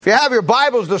If you have your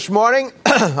Bibles this morning,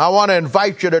 I want to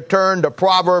invite you to turn to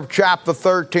Proverbs chapter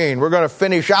 13. We're going to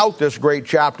finish out this great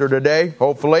chapter today,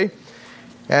 hopefully.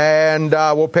 And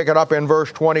we'll pick it up in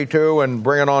verse 22 and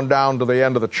bring it on down to the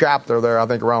end of the chapter there, I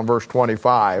think around verse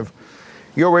 25.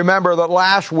 You'll remember that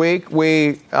last week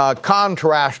we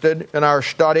contrasted in our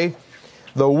study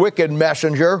the wicked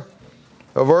messenger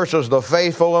versus the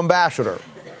faithful ambassador.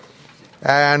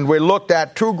 And we looked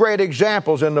at two great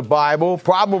examples in the Bible,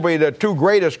 probably the two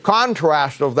greatest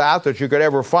contrasts of that you could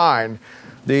ever find.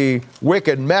 The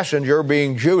wicked messenger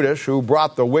being Judas, who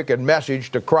brought the wicked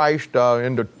message to Christ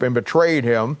and betrayed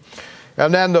him.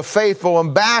 And then the faithful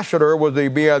ambassador was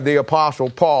the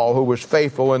Apostle Paul, who was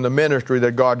faithful in the ministry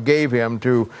that God gave him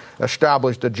to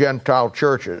establish the Gentile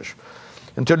churches.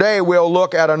 And today we'll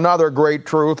look at another great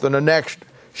truth in the next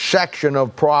section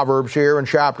of Proverbs here in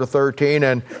chapter 13,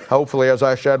 and hopefully, as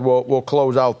I said, we'll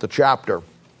close out the chapter.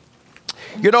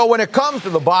 You know, when it comes to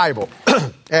the Bible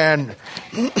and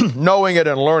knowing it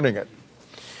and learning it,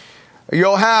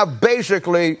 you'll have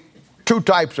basically two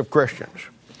types of Christians.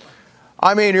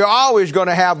 I mean, you're always going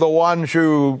to have the ones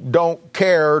who don't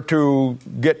care to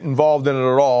get involved in it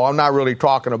at all. I'm not really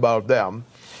talking about them.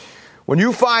 When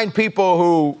you find people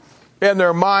who in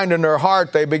their mind and their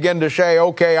heart, they begin to say,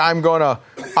 okay, I'm gonna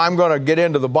get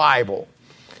into the Bible.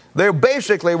 They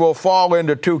basically will fall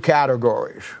into two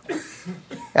categories.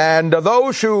 And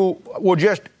those who will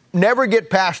just never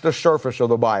get past the surface of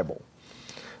the Bible.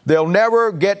 They'll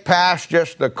never get past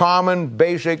just the common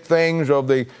basic things of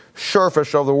the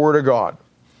surface of the Word of God.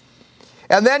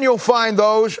 And then you'll find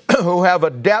those who have a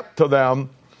depth to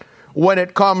them when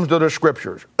it comes to the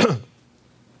Scriptures.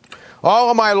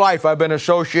 All of my life I've been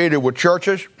associated with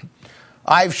churches.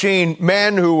 I've seen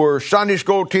men who were Sunday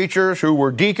school teachers, who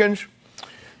were deacons,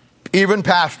 even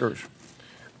pastors.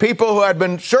 People who had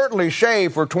been certainly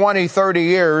saved for 20, 30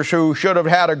 years who should have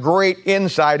had a great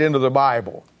insight into the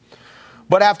Bible.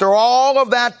 But after all of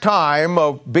that time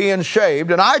of being saved,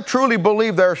 and I truly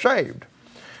believe they're saved,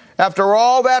 after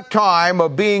all that time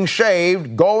of being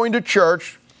saved, going to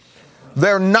church,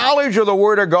 their knowledge of the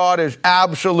Word of God is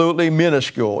absolutely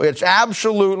minuscule. It's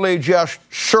absolutely just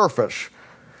surface.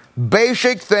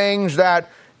 Basic things that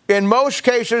in most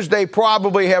cases they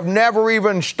probably have never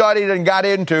even studied and got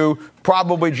into,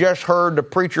 probably just heard the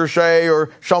preacher say or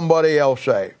somebody else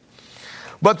say.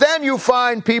 But then you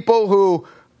find people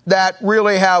that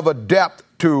really have a depth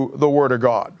to the Word of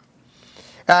God.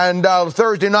 And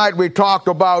Thursday night we talked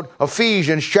about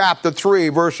Ephesians chapter 3,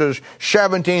 verses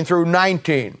 17 through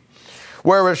 19.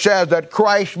 Where it says that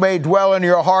Christ may dwell in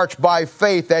your hearts by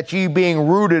faith, that ye being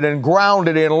rooted and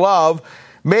grounded in love,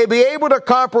 may be able to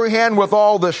comprehend with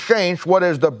all the saints what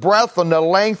is the breadth and the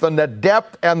length and the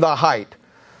depth and the height,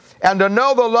 and to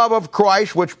know the love of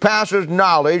Christ which passes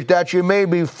knowledge, that ye may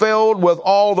be filled with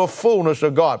all the fullness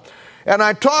of God. And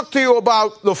I talked to you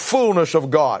about the fullness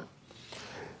of God.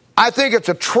 I think it's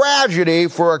a tragedy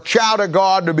for a child of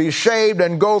God to be saved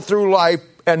and go through life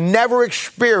and never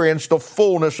experience the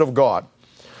fullness of God.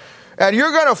 And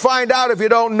you're going to find out, if you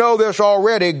don't know this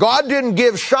already, God didn't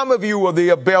give some of you the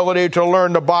ability to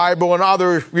learn the Bible, and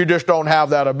others, you just don't have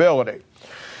that ability.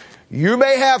 You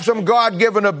may have some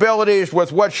God-given abilities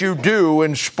with what you do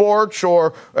in sports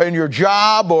or in your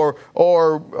job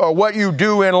or what you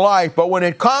do in life, but when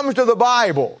it comes to the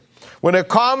Bible, when it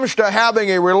comes to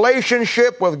having a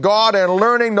relationship with God and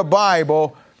learning the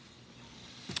Bible,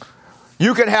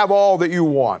 you can have all that you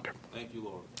want. Thank you,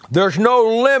 Lord. There's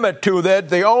no limit to that.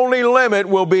 The only limit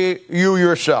will be you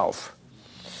yourself.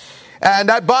 And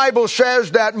that Bible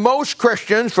says that most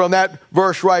Christians, from that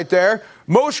verse right there,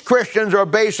 most Christians are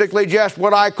basically just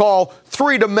what I call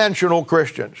three-dimensional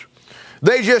Christians.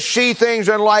 They just see things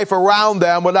in life around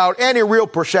them without any real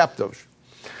perceptives.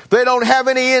 They don't have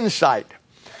any insight.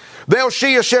 They'll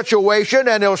see a situation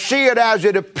and they'll see it as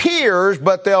it appears,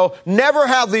 but they'll never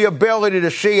have the ability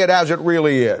to see it as it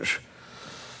really is.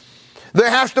 There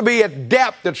has to be a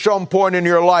depth at some point in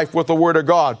your life with the Word of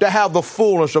God to have the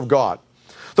fullness of God.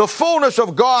 The fullness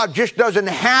of God just doesn't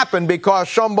happen because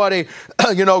somebody,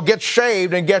 gets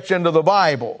saved and gets into the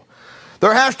Bible.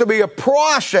 There has to be a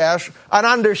process, an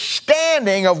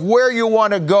understanding of where you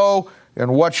want to go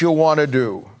and what you want to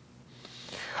do.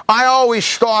 I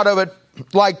always thought of it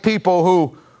like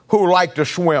people who like to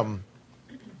swim.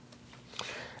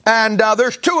 And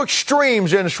there's two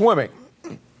extremes in swimming.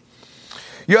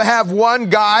 You have one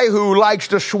guy who likes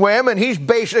to swim, and he's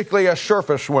basically a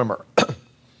surface swimmer.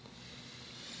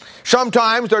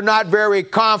 Sometimes they're not very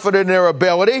confident in their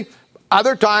ability.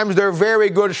 Other times they're very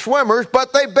good swimmers,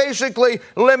 but they basically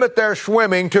limit their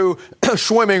swimming to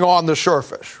swimming on the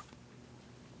surface.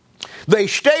 They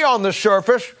stay on the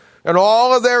surface in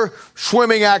all of their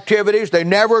swimming activities. They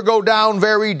never go down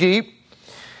very deep.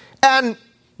 And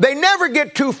they never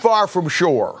get too far from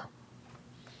shore.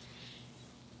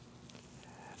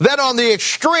 Then on the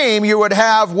extreme, you would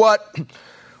have what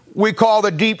we call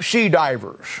the deep sea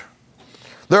divers.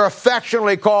 They're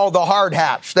affectionately called the hard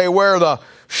hats. They wear the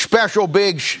special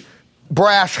big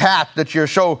brass hat that you're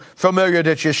so familiar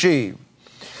that you see.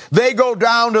 They go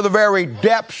down to the very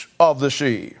depths of the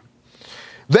sea.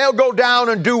 They'll go down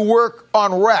and do work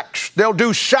on wrecks. They'll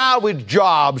do salvage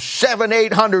jobs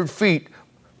 700-800 feet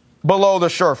below the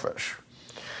surface.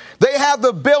 They have the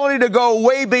ability to go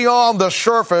way beyond the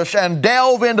surface and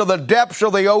delve into the depths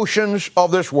of the oceans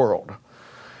of this world.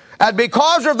 And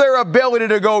because of their ability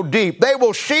to go deep, they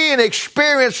will see and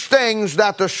experience things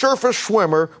that the surface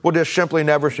swimmer will just simply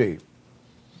never see.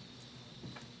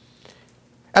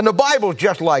 And the Bible's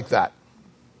just like that.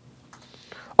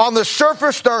 On the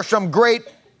surface, there are some great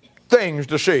things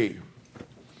to see.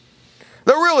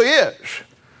 There really is.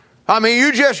 I mean,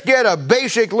 you just get a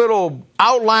basic little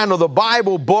outline of the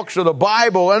Bible, books of the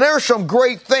Bible, and there's some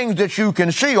great things that you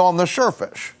can see on the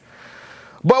surface.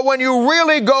 But when you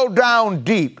really go down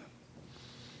deep,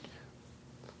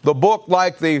 the book,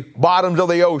 like the bottoms of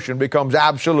the ocean, becomes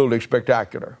absolutely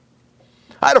spectacular.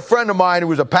 I had a friend of mine who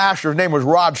was a pastor. His name was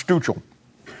Rod Stuchel.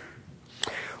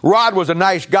 Rod was a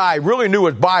nice guy, really knew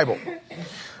his Bible.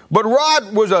 But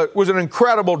Rod was an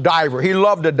incredible diver. He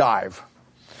loved to dive.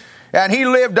 And he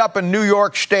lived up in New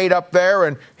York State up there,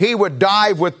 and he would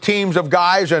dive with teams of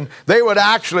guys, and they would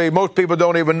actually, most people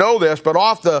don't even know this, but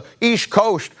off the East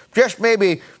Coast, just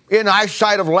maybe in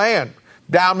eyesight of land,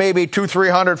 down maybe 200,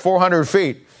 300, 400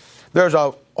 feet, there's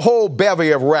a whole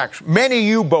bevy of wrecks. Many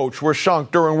U-boats were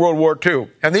sunk during World War II,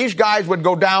 and these guys would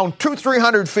go down 200,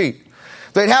 300 feet.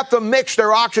 They'd have to mix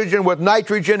their oxygen with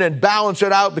nitrogen and balance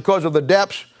it out because of the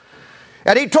depths.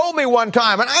 And he told me one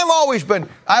time, and I've always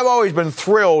been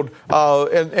thrilled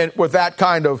with that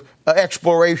kind of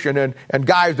exploration and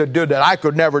guys that did that. I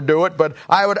could never do it, but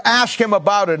I would ask him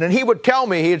about it, and he would tell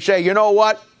me, he'd say, you know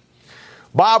what,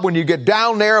 Bob, when you get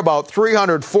down there about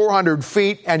 300, 400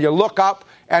 feet and you look up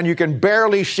and you can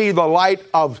barely see the light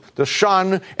of the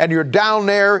sun, and you're down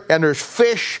there and there's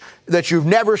fish that you've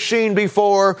never seen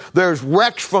before. There's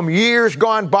wrecks from years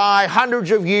gone by,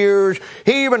 hundreds of years.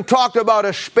 He even talked about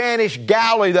a Spanish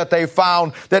galley that they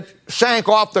found that sank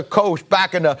off the coast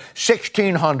back in the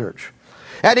 1600s.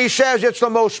 And he says it's the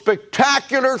most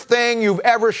spectacular thing you've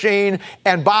ever seen.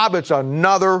 And Bob, it's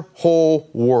another whole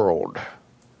world.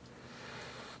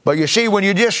 But you see, when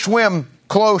you just swim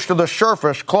close to the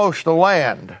surface, close to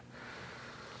land,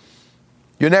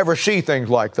 you never see things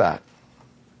like that.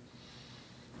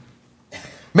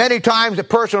 Many times a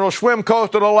person will swim close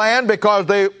to the land because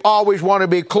they always want to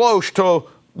be close to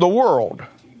the world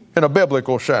in a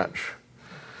biblical sense.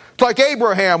 It's like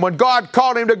Abraham when God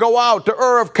called him to go out to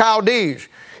Ur of Chaldees.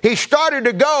 He started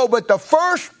to go, but the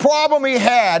first problem he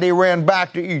had, he ran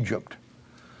back to Egypt.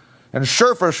 And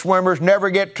surface swimmers never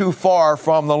get too far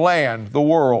from the land, the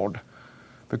world,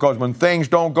 because when things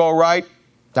don't go right,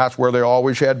 that's where they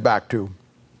always head back to.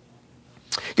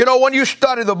 You know, when you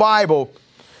study the Bible,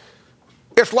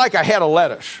 it's like a head of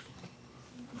lettuce.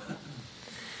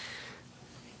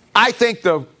 I think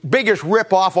the biggest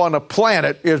ripoff on the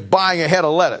planet is buying a head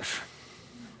of lettuce.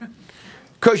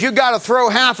 Because you got to throw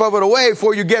half of it away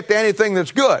before you get to anything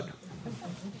that's good.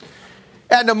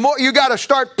 And the more you got to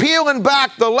start peeling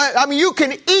back the I mean, you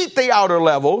can eat the outer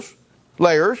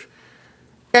layers,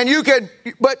 and you can,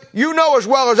 but you know as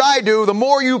well as I do, the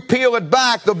more you peel it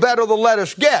back, the better the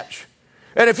lettuce gets.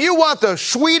 And if you want the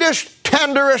sweetest,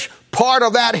 tenderest part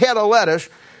of that head of lettuce,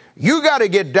 you got to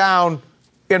get down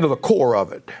into the core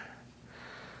of it.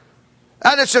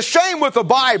 And it's the same with the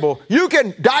Bible. You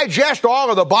can digest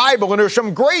all of the Bible, and there's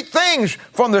some great things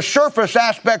from the surface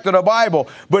aspect of the Bible.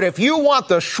 But if you want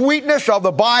the sweetness of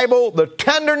the Bible, the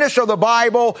tenderness of the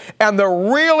Bible, and the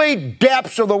really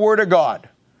depths of the Word of God,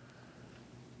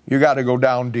 you got to go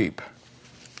down deep.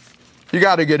 You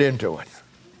got to get into it.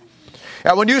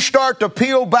 And when you start to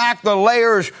peel back the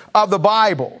layers of the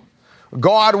Bible,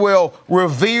 God will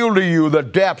reveal to you the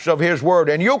depths of His Word.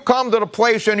 And you'll come to the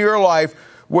place in your life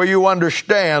where you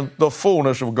understand the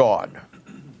fullness of God.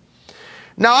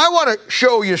 Now, I want to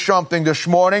show you something this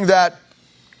morning that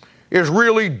is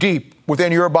really deep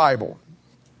within your Bible.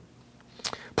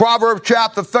 Proverbs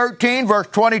chapter 13, verse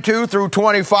 22 through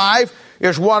 25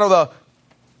 is one of the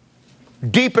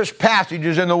deepest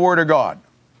passages in the Word of God.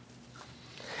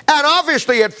 And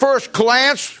obviously, at first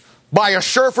glance, by a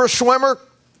surface swimmer,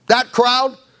 that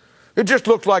crowd, it just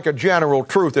looks like a general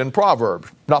truth in Proverbs.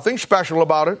 Nothing special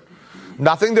about it.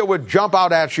 Nothing that would jump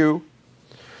out at you.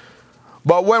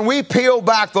 But when we peel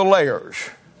back the layers,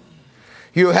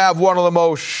 you have one of the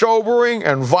most sobering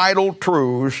and vital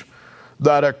truths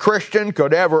that a Christian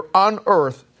could ever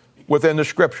unearth within the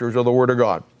Scriptures of the Word of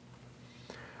God.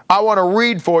 I want to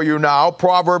read for you now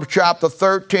Proverbs chapter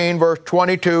 13, verse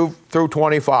 22 through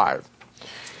 25.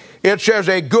 It says,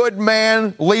 "A good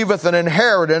man leaveth an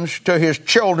inheritance to his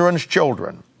children's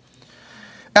children,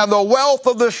 and the wealth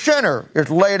of the sinner is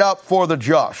laid up for the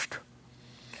just.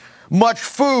 Much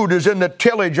food is in the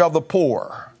tillage of the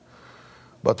poor,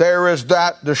 but there is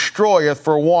that destroyeth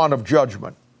for want of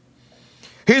judgment.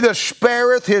 He that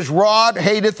spareth his rod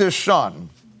hateth his son,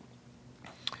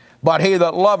 but he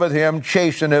that loveth him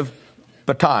chasteneth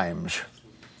betimes.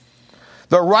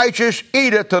 The righteous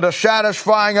eateth to the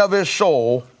satisfying of his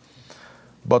soul,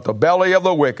 but the belly of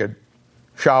the wicked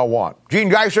shall want." Gene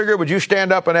Geisinger, would you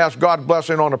stand up and ask God's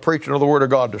blessing on the preaching of the Word of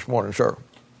God this morning, sir?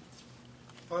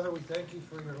 Father, we thank you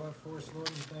for your love for us, Lord.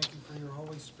 We thank you for your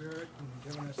Holy Spirit and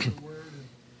giving us the Word and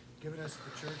giving us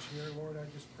the church here, Lord. I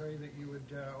just pray that you would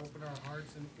open our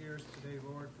hearts and ears today,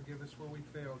 Lord. Forgive us where we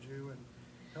failed you and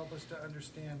help us to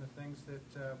understand the things that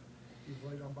you've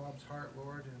laid on Bob's heart,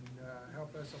 Lord, and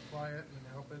help us apply it and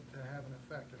help it to have an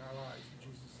effect in our lives. In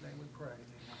Jesus' name we pray.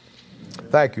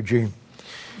 Amen. Thank you, Gene.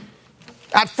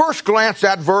 At first glance,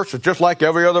 that verse is just like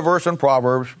every other verse in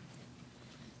Proverbs.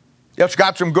 It's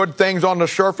got some good things on the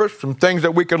surface, some things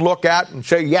that we can look at and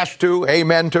say yes to,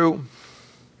 amen to.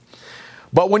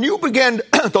 But when you begin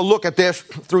to look at this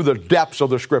through the depths of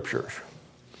the Scriptures,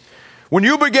 when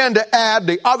you begin to add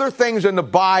the other things in the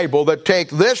Bible that take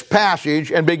this passage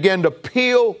and begin to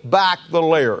peel back the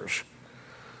layers,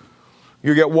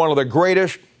 you get one of the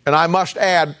greatest, and I must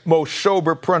add, most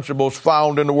sober principles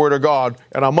found in the Word of God.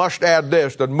 And I must add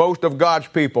this, that most of God's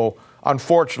people,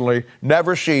 unfortunately,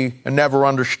 never see and never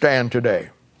understand today.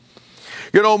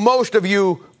 You know, most of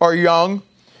you are young,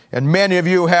 and many of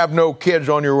you have no kids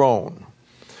on your own.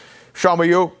 Some of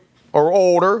you are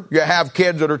older. You have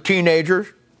kids that are teenagers.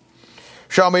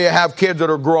 Some of you have kids that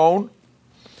are grown.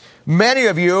 Many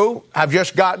of you have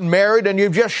just gotten married and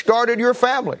you've just started your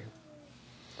family.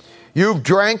 You've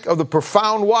drank of the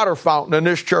profound water fountain in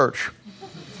this church.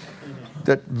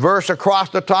 That verse across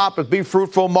the top is, "Be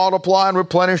fruitful, multiply, and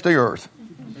replenish the earth."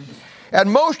 And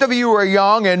most of you are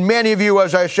young, and many of you,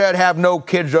 as I said, have no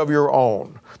kids of your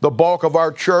own. The bulk of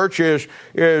our church is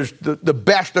the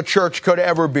best the church could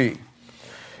ever be.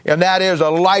 And that is a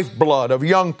lifeblood of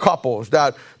young couples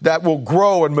that will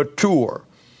grow and mature.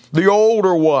 The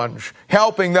older ones,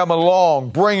 helping them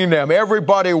along, bringing them,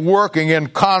 everybody working in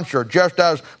concert, just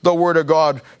as the Word of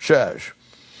God says.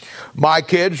 My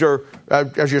kids are,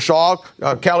 as you saw,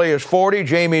 Kelly is 40,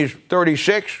 Jamie's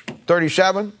 36,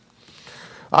 37.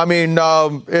 I mean,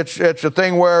 it's a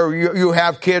thing where you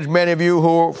have kids, many of you,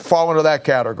 who fall into that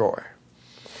category.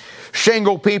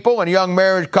 Single people and young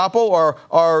married couple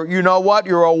are, you know what,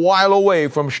 you're a while away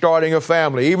from starting a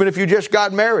family, even if you just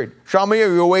got married. Some of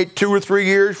you wait 2 or 3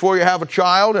 years before you have a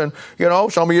child, and, you know,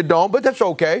 some of you don't, but that's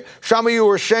okay. Some of you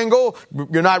are single,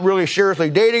 you're not really seriously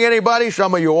dating anybody.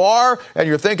 Some of you are, and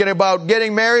you're thinking about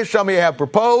getting married. Some of you have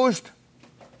proposed.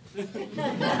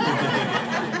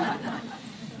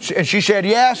 And she said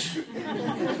yes.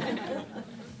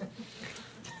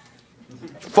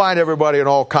 Find everybody in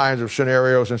all kinds of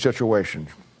scenarios and situations.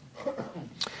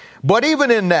 But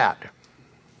even in that,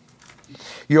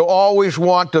 you always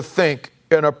want to think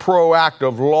in a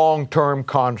proactive, long-term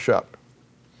concept.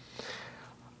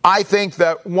 I think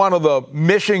that one of the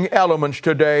missing elements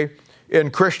today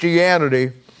in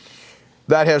Christianity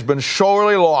that has been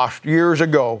sorely lost years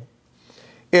ago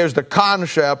is the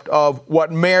concept of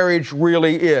what marriage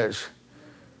really is.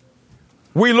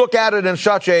 We look at it in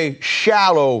such a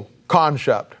shallow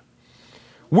concept.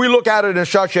 We look at it in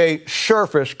such a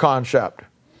surface concept.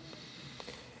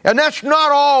 And that's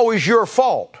not always your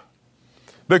fault,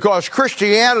 because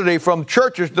Christianity, from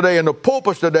churches today and the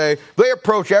pulpits today, they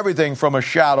approach everything from a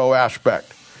shallow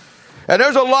aspect. And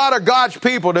there's a lot of God's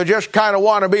people that just kind of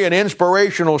want to be an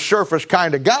inspirational surface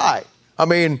kind of guy.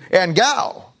 And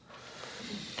gal.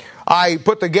 I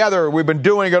put together, we've been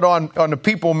doing it on the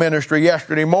people ministry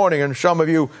yesterday morning, and some of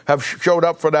you have showed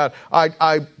up for that.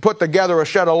 I put together a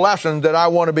set of lessons that I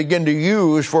want to begin to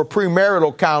use for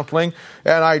premarital counseling,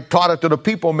 and I taught it to the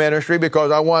people ministry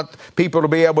because I want people to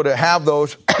be able to have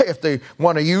those if they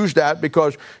want to use that,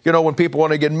 because, you know, when people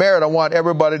want to get married, I want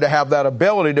everybody to have that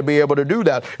ability to be able to do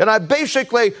that. And I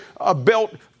basically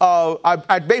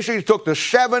I basically took the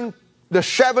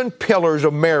seven pillars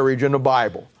of marriage in the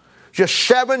Bible. Just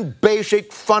 7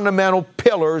 basic fundamental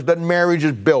pillars that marriage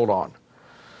is built on.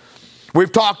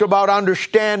 We've talked about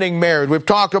understanding marriage. We've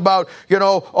talked about,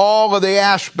 all of the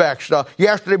aspects.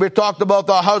 Yesterday we talked about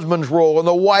the husband's role and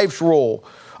the wife's role.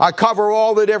 I cover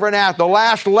all the different aspects. The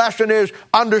last lesson is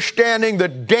understanding the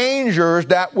dangers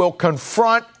that will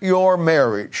confront your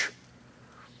marriage.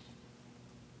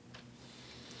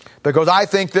 Because I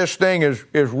think this thing is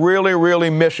really, really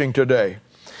missing today.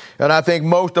 And I think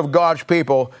most of God's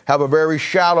people have a very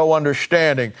shallow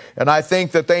understanding. And I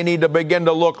think that they need to begin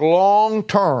to look long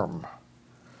term.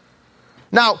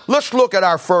 Now, let's look at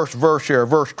our first verse here,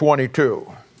 verse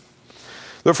 22.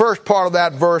 The first part of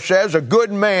that verse says, a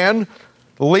good man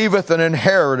leaveth an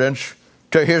inheritance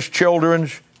to his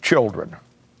children's children.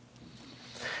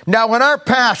 Now, in our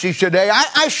passage today,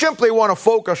 I simply want to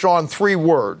focus on three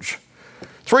words,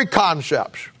 three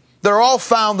concepts. They're all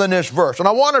found in this verse. And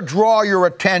I want to draw your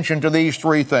attention to these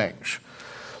three things.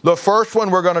 The first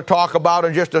one we're going to talk about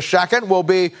in just a second will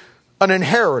be an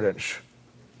inheritance.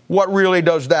 What really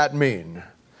does that mean?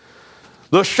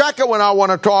 The second one I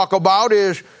want to talk about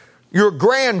is your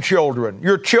grandchildren,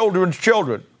 your children's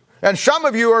children. And some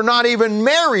of you are not even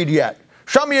married yet.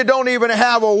 Some of you don't even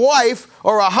have a wife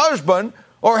or a husband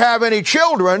or have any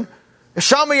children.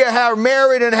 Some of you have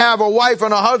married and have a wife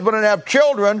and a husband and have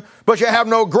children, but you have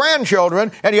no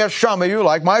grandchildren. And yet some of you,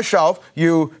 like myself,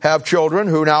 you have children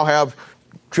who now have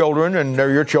children, and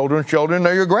they're your children's children,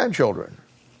 they're your grandchildren.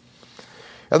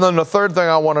 And then the third thing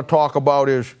I want to talk about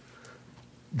is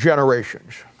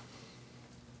generations.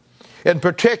 In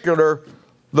particular,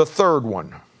 the third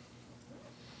one.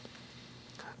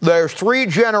 There's three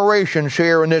generations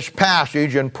here in this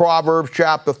passage in Proverbs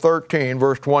chapter 13,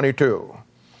 verse 22.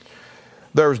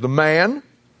 There's the man,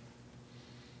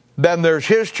 then there's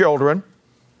his children,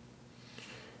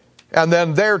 and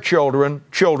then their children,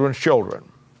 children's children.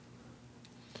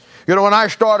 When I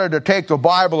started to take the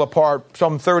Bible apart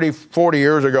some 30, 40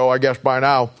 years ago, I guess by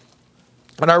now,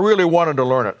 and I really wanted to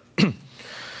learn it.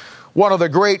 One of the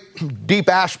great deep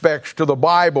aspects to the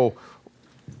Bible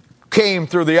came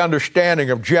through the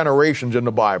understanding of generations in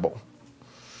the Bible.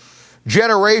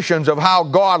 Generations of how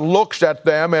God looks at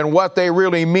them and what they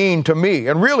really mean to me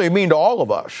and really mean to all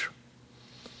of us.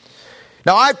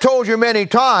 Now, I've told you many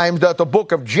times that the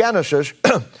book of Genesis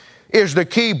is the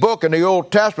key book in the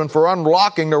Old Testament for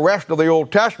unlocking the rest of the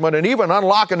Old Testament and even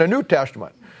unlocking the New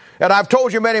Testament. And I've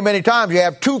told you many, many times you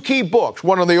have two key books.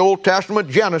 One in the Old Testament,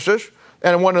 Genesis,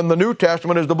 and one in the New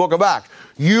Testament is the book of Acts.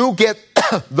 You get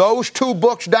those two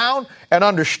books down and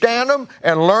understand them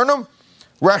and learn them,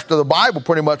 rest of the Bible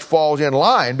pretty much falls in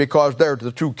line because they're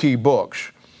the two key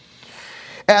books.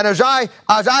 And as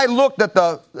I looked at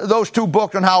those two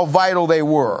books and how vital they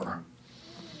were,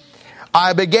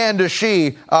 I began to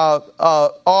see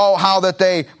all how that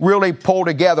they really pull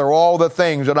together all the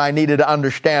things that I needed to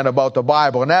understand about the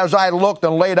Bible. And as I looked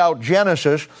and laid out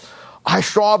Genesis, I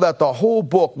saw that the whole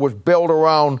book was built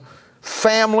around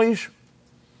families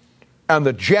and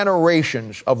the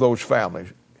generations of those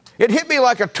families. It hit me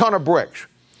like a ton of bricks.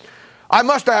 I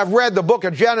must have read the book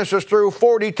of Genesis through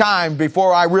 40 times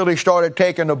before I really started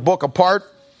taking the book apart.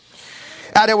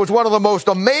 And it was one of the most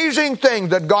amazing things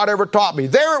that God ever taught me.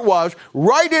 There it was,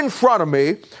 right in front of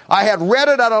me. I had read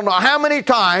it I don't know how many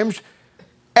times.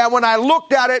 And when I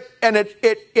looked at it, and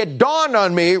it dawned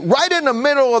on me, right in the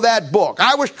middle of that book.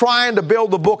 I was trying to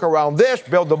build the book around this,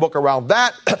 build the book around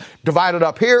that, divide it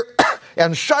up here,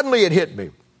 and suddenly it hit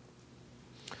me.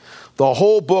 The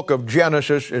whole book of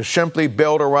Genesis is simply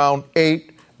built around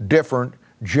 8 different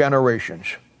generations.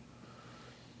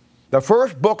 The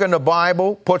first book in the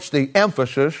Bible puts the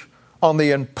emphasis on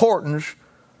the importance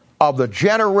of the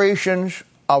generations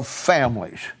of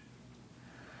families.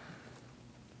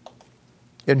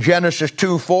 In Genesis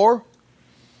 2:4,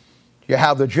 you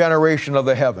have the generation of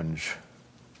the heavens.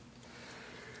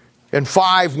 In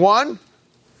 5:1,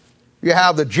 you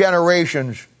have the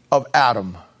generations of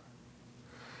Adam.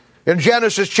 In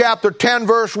Genesis chapter 10,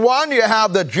 verse 1, you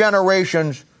have the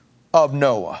generations of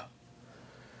Noah.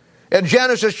 In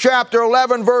Genesis chapter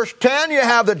 11, verse 10, you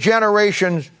have the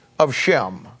generations of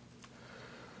Shem.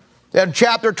 In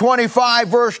chapter 25,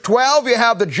 verse 12, you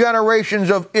have the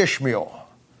generations of Ishmael.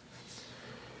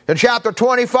 In chapter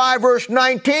 25, verse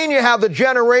 19, you have the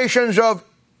generations of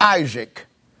Isaac.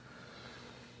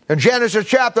 In Genesis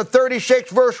chapter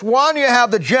 36, verse 1, you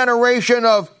have the generation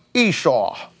of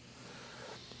Esau.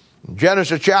 In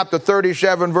Genesis chapter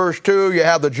 37, verse 2, you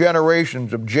have the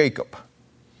generations of Jacob.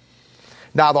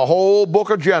 Now, the whole book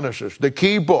of Genesis, the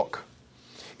key book,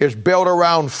 is built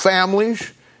around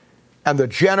families and the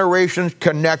generations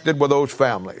connected with those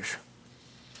families.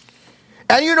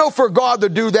 And for God to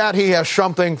do that, He has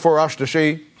something for us to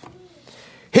see.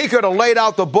 He could have laid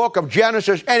out the book of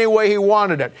Genesis any way he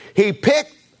wanted it. He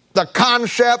picked the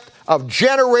concept of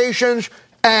generations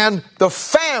and the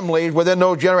families within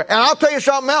those generations. And I'll tell you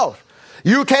something else.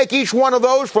 You take each one of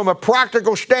those from a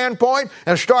practical standpoint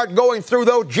and start going through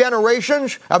those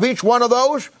generations of each one of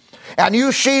those, and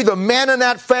you see the men in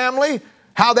that family,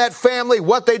 how that family,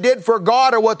 what they did for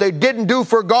God or what they didn't do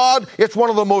for God. It's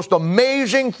one of the most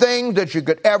amazing things that you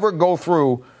could ever go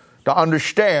through to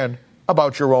understand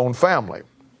about your own family.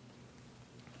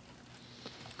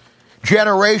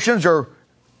 Generations are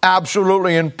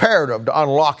absolutely imperative to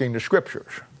unlocking the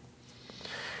Scriptures.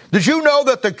 Did you know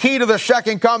that the key to the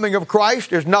second coming of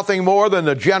Christ is nothing more than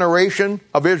the generation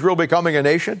of Israel becoming a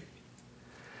nation?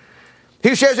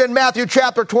 He says in Matthew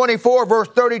chapter 24, verse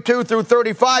 32 through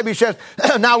 35, he says,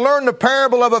 "Now learn the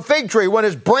parable of a fig tree. When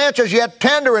his branch is yet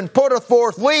tender and putteth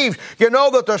forth leaves, you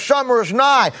know that the summer is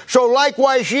nigh. So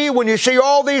likewise ye, when you see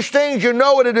all these things, you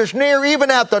know that it is near,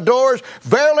 even at the doors.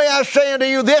 Verily I say unto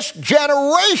you, this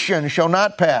generation shall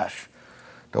not pass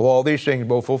till all these things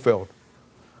be fulfilled."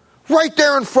 Right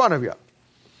there in front of you.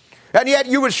 And yet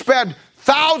you would spend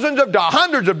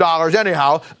hundreds of dollars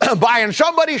anyhow, buying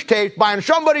somebody's tape, buying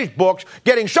somebody's books,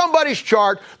 getting somebody's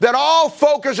chart that all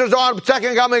focuses on the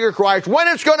second coming of Christ, when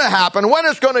it's going to happen, when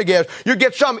it's going to get. You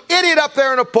get some idiot up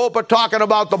there in a pulpit talking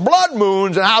about the blood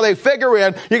moons and how they figure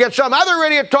in. You get some other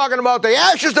idiot talking about the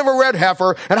ashes of a red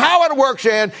heifer and how it works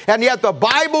in. And yet the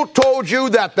Bible told you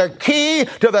that the key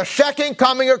to the second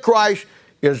coming of Christ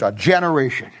is a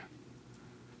generation.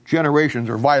 Generations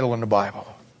are vital in the Bible.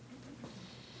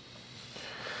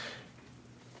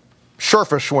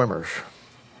 Surface swimmers.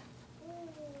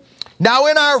 Now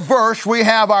in our verse, we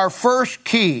have our first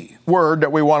key word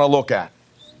that we want to look at.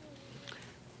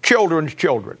 Children's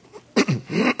children.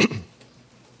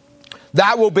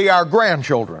 That will be our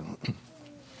grandchildren.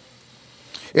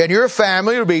 In your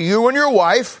family, it'll be you and your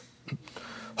wife.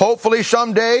 Hopefully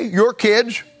someday, your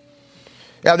kids.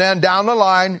 And then down the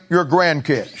line, your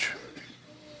grandkids.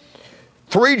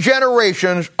 3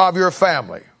 generations of your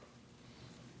family.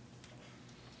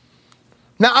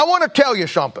 Now, I want to tell you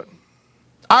something.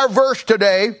 Our verse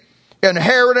today,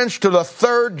 inheritance to the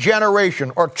 3rd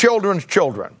generation, or children's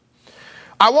children.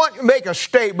 I want to make a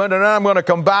statement, and then I'm going to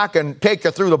come back and take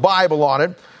you through the Bible on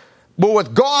it. But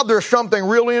with God, there's something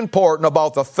really important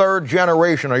about the 3rd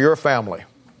generation of your family.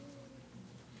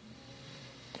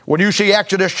 When you see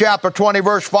Exodus chapter 20,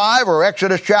 verse 5, or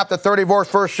Exodus chapter 30,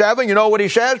 verse 7, you know what he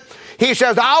says? He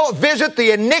says, "I'll visit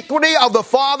the iniquity of the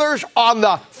fathers on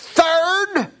the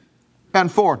 3rd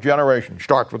and 4th generation."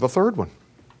 Starts with the 3rd one.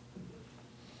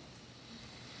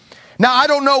 Now, I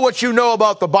don't know what you know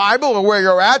about the Bible or where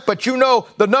you're at, but you know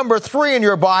the number 3 in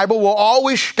your Bible will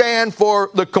always stand for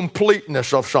the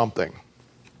completeness of something.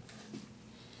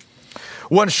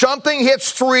 When something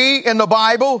hits 3 in the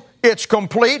Bible, it's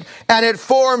complete, and it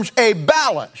forms a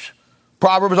balance.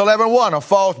 Proverbs 11:1, "A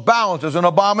false balance is an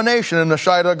abomination in the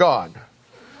sight of God."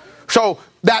 So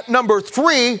that number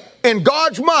 3 in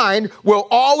God's mind will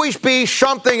always be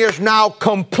something is now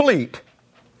complete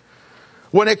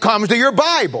when it comes to your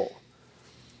Bible.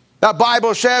 That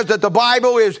Bible says that the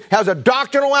Bible has a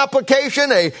doctrinal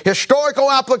application, a historical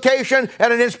application,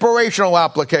 and an inspirational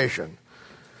application.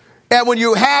 And when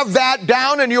you have that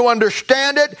down and you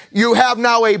understand it, you have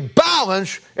now a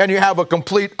balance and you have a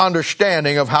complete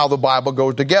understanding of how the Bible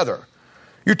goes together.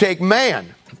 You take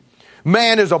man.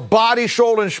 Man is a body,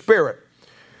 soul, and spirit.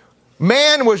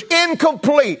 Man was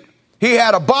incomplete. He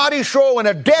had a body, soul, and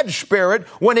a dead spirit.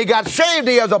 When he got saved,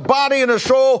 he has a body and a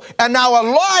soul, and now a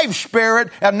live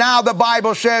spirit, and now the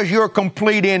Bible says you're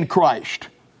complete in Christ.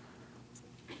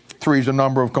 3 is the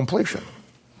number of completion.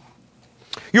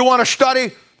 You want to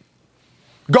study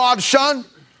God's Son?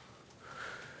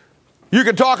 You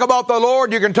can talk about the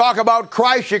Lord, you can talk about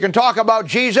Christ, you can talk about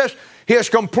Jesus. His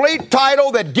complete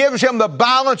title that gives him the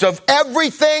balance of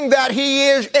everything that he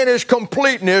is in his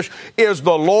completeness is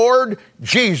the Lord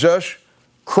Jesus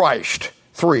Christ.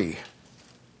 3.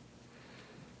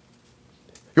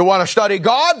 You want to study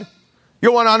God?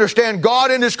 You want to understand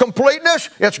God in his completeness?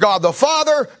 It's God the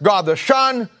Father, God the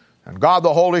Son, and God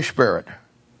the Holy Spirit.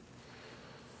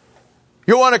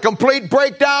 You want a complete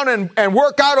breakdown and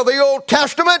work out of the Old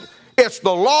Testament? It's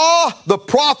the law, the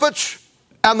prophets,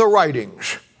 and the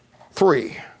writings.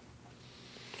 3.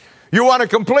 You want a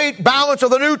complete balance of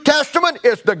the New Testament?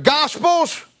 It's the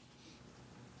Gospels,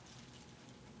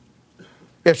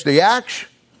 it's the Acts,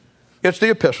 it's the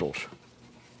epistles.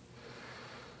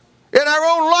 In our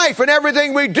own life and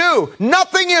everything we do,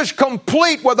 nothing is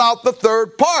complete without the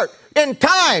 3rd part. In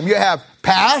time, you have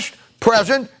past,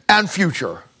 present, and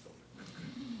future.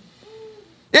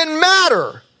 In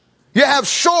matter, You have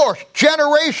source,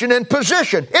 generation, and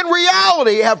position. In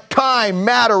reality, you have time,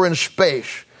 matter, and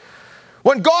space.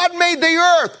 When God made the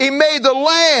earth, He made the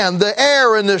land, the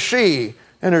air, and the sea,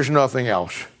 and there's nothing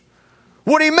else.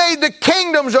 When He made the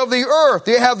kingdoms of the earth,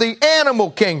 you have the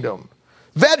animal kingdom,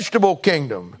 vegetable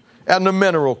kingdom, and the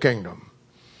mineral kingdom.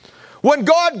 When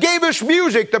God gave us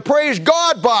music to praise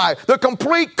God by, the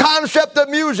complete concept of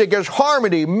music is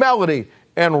harmony, melody,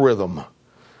 and rhythm.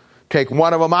 Take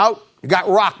one of them out, you got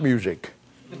rock music.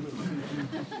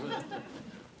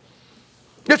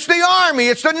 It's the Army,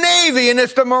 it's the Navy, and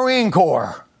it's the Marine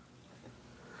Corps.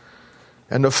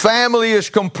 And the family is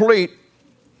complete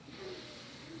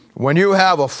when you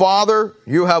have a father,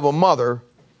 you have a mother,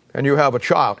 and you have a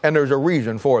child. And there's a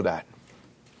reason for that.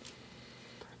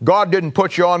 God didn't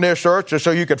put you on this earth just so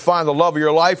you could find the love of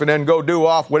your life and then go do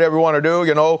off whatever you want to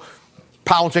do,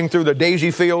 pouncing through the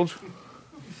daisy fields.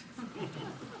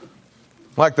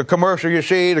 Like the commercial you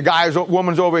see,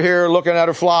 woman's over here looking at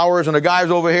her flowers, and the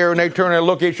guy's over here, and they turn and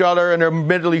look at each other, and they're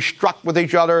mentally struck with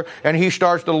each other, and he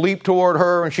starts to leap toward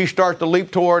her, and she starts to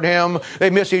leap toward him.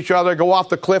 They miss each other, go off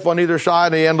the cliff on either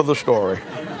side, the end of the story.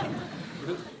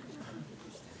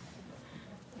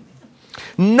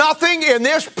 Nothing in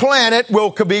this planet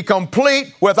will be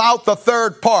complete without the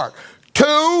third part.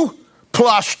 2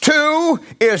 plus 2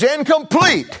 is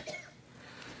incomplete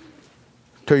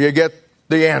till you get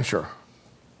the answer.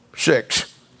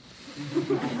 6.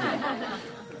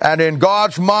 And in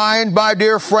God's mind, my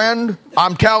dear friend,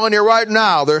 I'm telling you right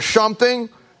now, there's something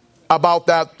about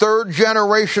that third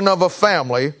generation of a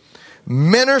family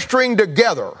ministering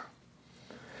together.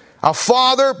 A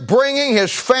father bringing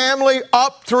his family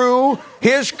up through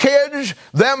his kids,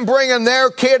 them bringing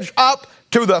their kids up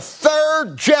to the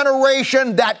third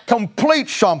generation that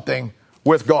completes something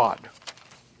with God.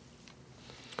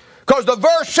 Because the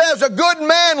verse says, a good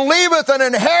man leaveth an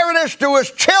inheritance to his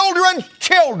children's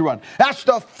children. That's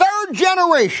the third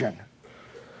generation.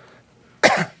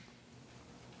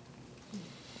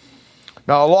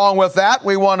 Now, along with that,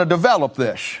 we want to develop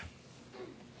this.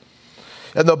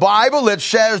 In the Bible, it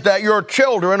says that your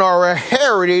children are a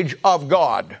heritage of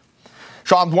God.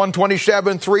 Psalm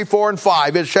 127, 3, 4, and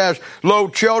 5. It says, lo,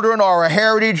 children are a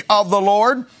heritage of the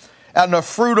Lord, and the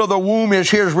fruit of the womb is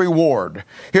His reward.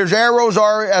 His arrows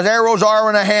are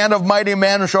in the hand of mighty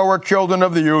men, so are children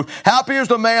of the youth. Happy is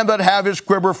the man that have his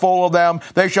quiver full of them.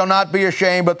 They shall not be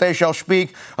ashamed, but they shall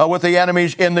speak with the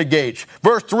enemies in the gates.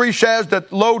 Verse 3 says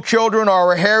that lo, children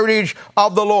are a heritage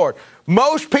of the Lord.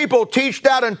 Most people teach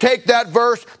that and take that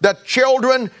verse that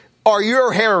children are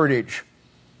your heritage.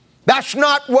 That's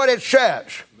not what it says.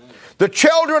 The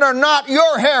children are not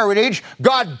your heritage.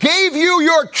 God gave you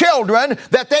your children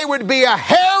that they would be a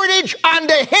heritage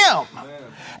unto Him. Amen.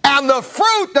 And the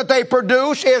fruit that they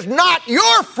produce is not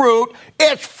your fruit.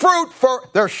 It's fruit for...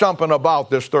 There's something about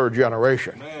this third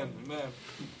generation. Amen.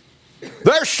 Amen.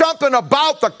 There's something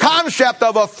about the concept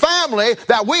of a family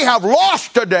that we have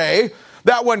lost today,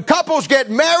 that when couples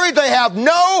get married, they have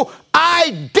no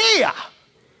idea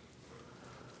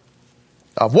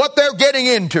of what they're getting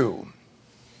into.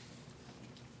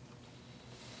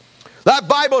 That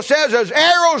Bible says, as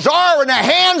arrows are in the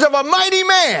hands of a mighty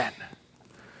man,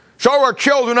 so are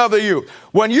children of the youth.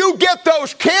 When you get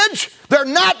those kids, they're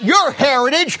not your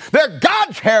heritage, they're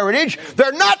God's heritage.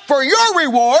 They're not for your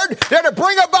reward, they're to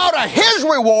bring about His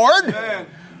reward. Amen.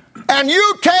 And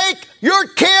you take your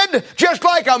kid just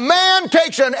like a man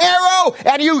takes an arrow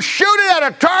and you shoot it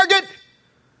at a target,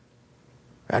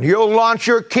 and you'll launch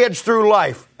your kids through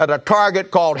life at a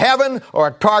target called heaven or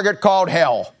a target called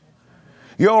hell.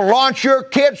 You'll launch your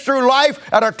kids through life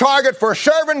at a target for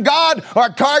serving God or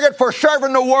a target for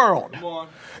serving the world.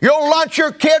 You'll launch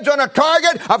your kids on a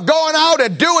target of going out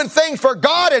and doing things for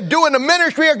God and doing the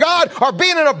ministry of God, or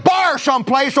being in a bar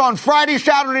someplace on Friday,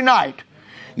 Saturday night.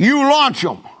 You launch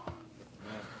them.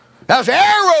 As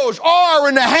arrows are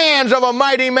in the hands of a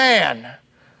mighty man,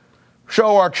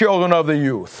 so are children of the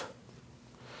youth.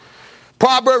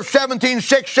 Proverbs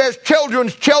 17:6 says,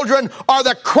 children's children are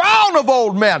the crown of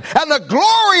old men, and the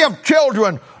glory of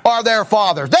children are their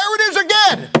fathers. There it is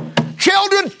again.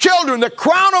 Children's children, the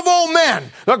crown of old men,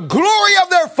 the glory of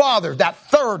their fathers, that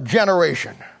third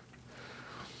generation.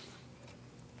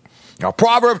 Now,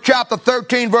 Proverbs chapter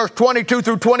 13, verse 22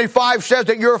 through 25 says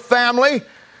that your family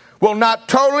will not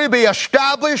totally be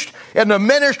established in the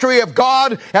ministry of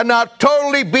God and not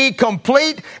totally be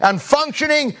complete and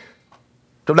functioning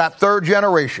to that third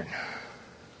generation.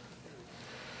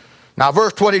 Now,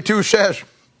 verse 22 says,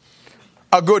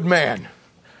 a good man.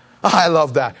 I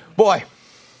love that. Boy,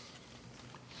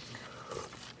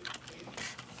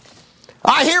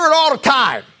 I hear it all the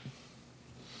time.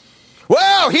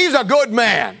 Well, he's a good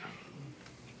man.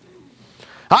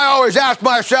 I always ask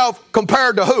myself,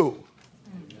 compared to who?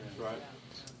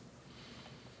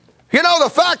 You know, the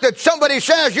fact that somebody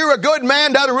says you're a good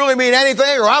man doesn't really mean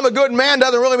anything, or I'm a good man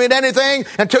doesn't really mean anything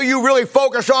until you really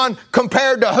focus on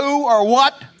compared to who or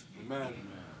what. Amen.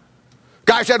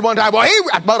 Guy said one time, well,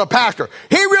 about a pastor,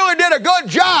 he really did a good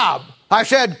job. I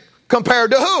said,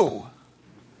 compared to who?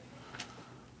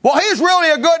 Well, he's really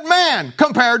a good man.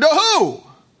 Compared to who?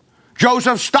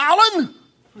 Joseph Stalin?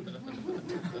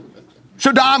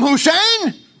 Saddam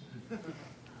Hussein?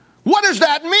 What does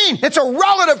that mean? It's a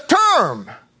relative term.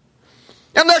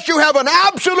 Unless you have an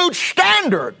absolute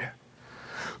standard.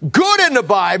 Good in the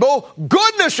Bible,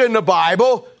 goodness in the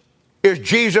Bible is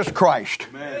Jesus Christ.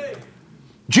 Amen.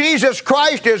 Jesus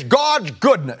Christ is God's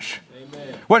goodness.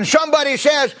 Amen. When somebody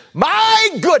says, my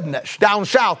goodness, down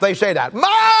south they say that,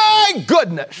 my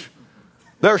goodness,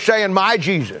 they're saying my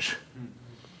Jesus.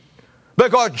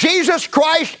 Because Jesus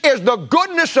Christ is the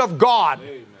goodness of God.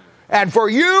 Amen. And for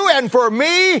you and for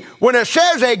me, when it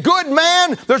says a good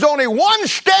man, there's only one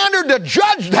standard to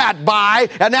judge that by,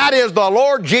 and that is the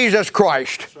Lord Jesus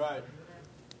Christ. That's right.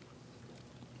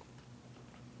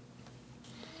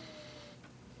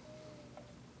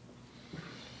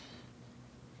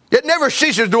 It never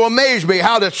ceases to amaze me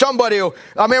how that somebody, I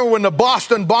remember when the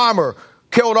Boston bomber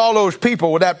killed all those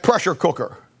people with that pressure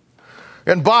cooker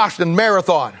in Boston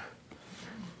Marathon.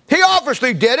 He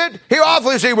obviously did it. He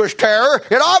obviously was terror.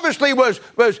 It obviously was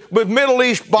Middle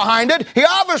East behind it. He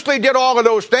obviously did all of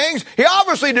those things. He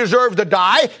obviously deserved to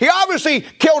die. He obviously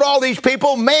killed all these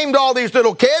people, maimed all these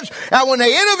little kids. And when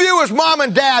they interview his mom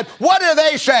and dad, what do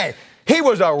they say? He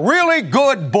was a really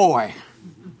good boy.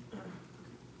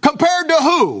 Compared to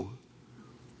who?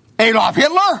 Adolf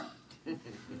Hitler?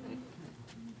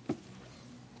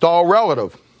 It's all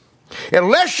relative.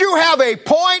 Unless you have a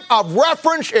point of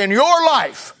reference in your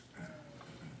life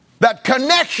that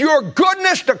connects your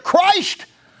goodness to Christ,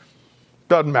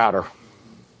 doesn't matter.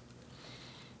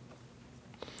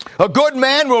 A good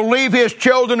man will leave his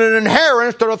children an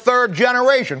inheritance to the third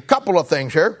generation. Couple of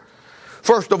things here.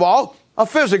 First of all, a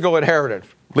physical inheritance.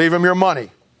 Leave him your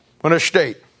money, an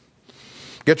estate.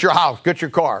 Get your house, get your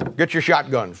car, get your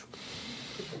shotguns.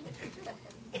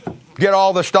 Get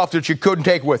all the stuff that you couldn't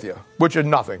take with you, which is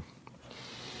nothing.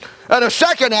 And a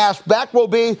second aspect will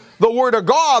be the Word of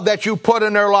God that you put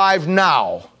in their lives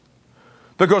now.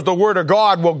 Because the Word of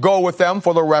God will go with them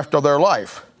for the rest of their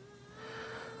life.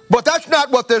 But that's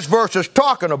not what this verse is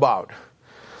talking about.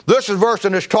 This verse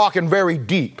is talking very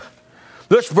deep.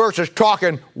 This verse is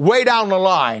talking way down the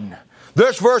line.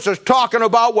 This verse is talking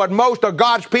about what most of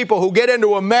God's people who get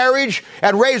into a marriage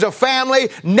and raise a family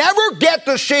never get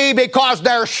to see because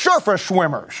they're surface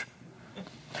swimmers.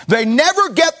 They never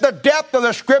get the depth of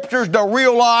the Scriptures to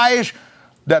realize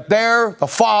that the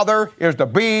Father is to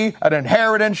be an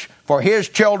inheritance for His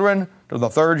children to the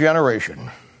third generation.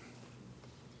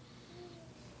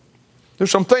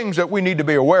 There's some things that we need to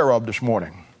be aware of this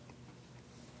morning.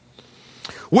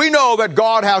 We know that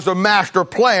God has a master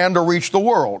plan to reach the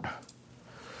world.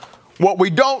 What we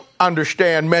don't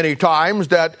understand many times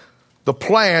that the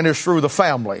plan is through the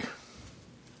family.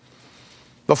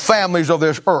 The families of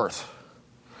this earth.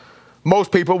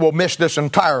 Most people will miss this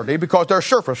entirely because they're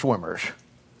surface swimmers.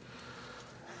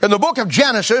 In the book of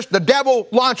Genesis, the devil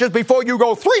launches, before you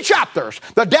go 3 chapters,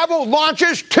 the devil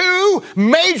launches 2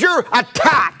 major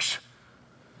attacks.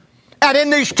 And in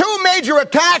these 2 major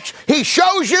attacks, he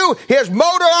shows you his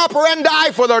modus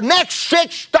operandi for the next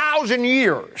 6,000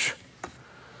 years.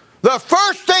 The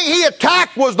first thing he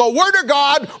attacked was the Word of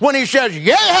God when he says,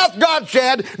 yea, hath God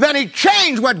said, then he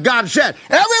changed what God said.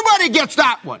 Everybody gets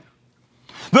that one.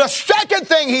 The second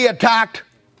thing he attacked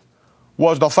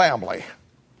was the family.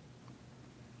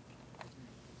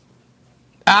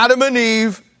 Adam and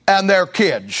Eve and their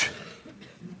kids.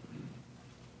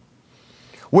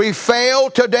 We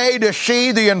fail today to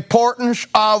see the importance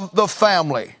of the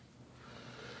family.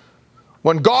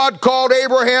 When God called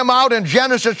Abraham out in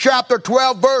Genesis chapter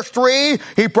 12, verse 3,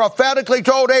 He prophetically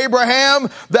told Abraham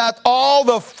that all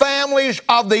the families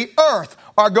of the earth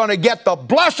are going to get the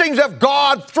blessings of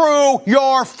God through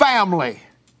your family.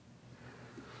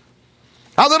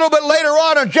 A little bit later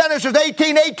on in Genesis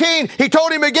 18:18, He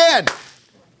told him again,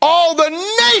 all the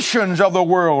nations of the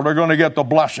world are going to get the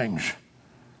blessings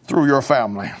through your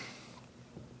family.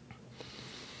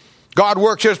 God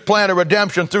works His plan of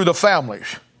redemption through the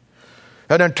families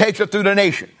and then takes it through the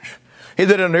nations. He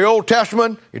did it in the Old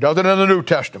Testament. He does it in the New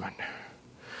Testament.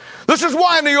 This is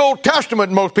why in the Old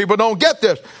Testament most people don't get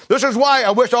this. This is why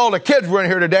I wish all the kids were in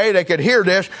here today. They could hear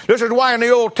this. This is why in the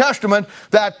Old Testament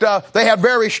that they had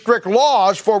very strict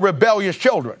laws for rebellious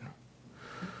children.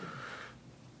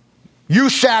 You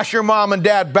sass your mom and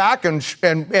dad back and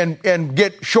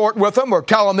get short with them, or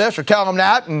tell them this or tell them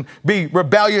that, and be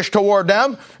rebellious toward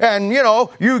them. And,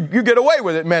 you get away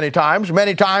with it many times.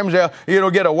 Many times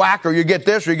you get a whack, or you get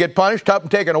this, or you get punished, something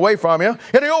taken away from you.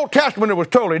 In the Old Testament, it was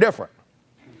totally different.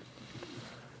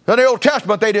 In the Old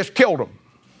Testament, they just killed them.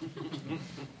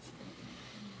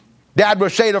 Dad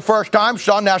would say the first time,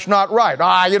 son, that's not right.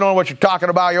 You don't know what you're talking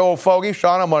about, you old fogey.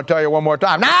 Son, I'm going to tell you one more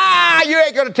time. You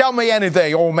ain't going to tell me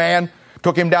anything, old man.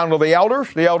 Took him down to the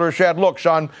elders. The elders said, look,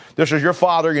 son, this is your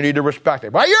father. You need to respect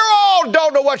him. Well, you all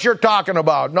don't know what you're talking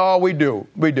about. No, we do.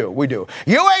 We do.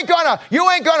 You ain't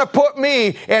gonna put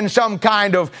me in some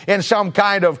kind of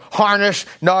harness.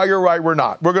 No, you're right, we're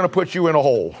not. We're going to put you in a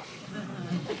hole.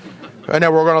 And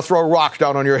then we're going to throw rocks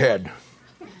down on your head.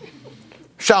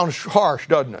 Sounds harsh,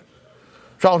 doesn't it?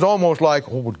 Sounds almost like,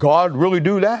 would God really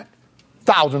do that?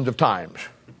 Thousands of times.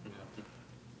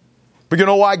 But you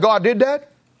know why God did that?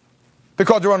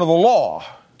 Because they're under the law.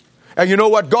 And you know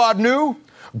what God knew?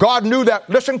 God knew that,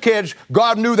 listen kids,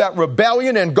 God knew that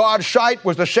rebellion in God's sight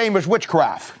was the same as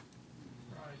witchcraft.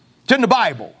 It's in the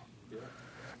Bible.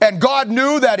 And God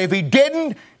knew that if He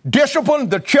didn't discipline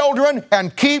the children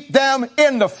and keep them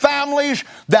in the families,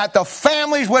 that the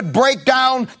families would break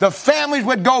down, the families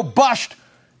would go bust,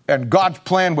 and God's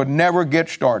plan would never get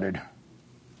started.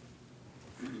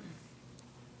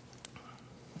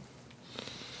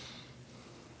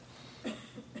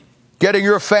 Getting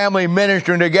your family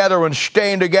ministering together and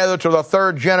staying together to the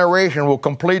third generation will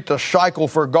complete the cycle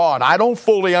for God. I don't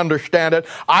fully understand it.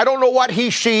 I don't know what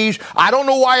He sees. I don't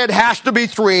know why it has to be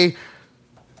 3.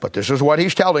 But this is what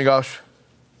He's telling us.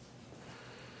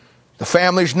 The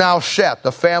family's now set.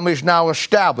 The family's now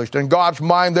established. In God's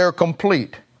mind, they're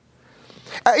complete.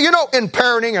 In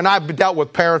parenting, and I've dealt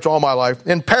with parents all my life,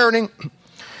 in parenting,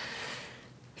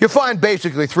 you find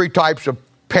basically 3 types of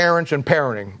parents and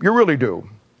parenting. You really do.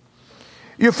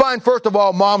 You find, first of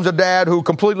all, moms and dad who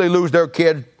completely lose their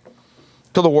kid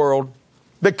to the world.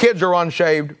 The kids are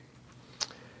unsaved.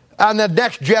 And the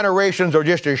next generations are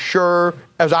just as sure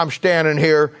as I'm standing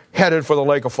here headed for the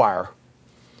lake of fire.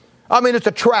 I mean, it's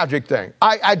a tragic thing.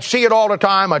 I see it all the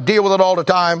time. I deal with it all the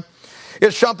time.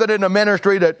 It's something in the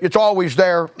ministry that it's always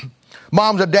there.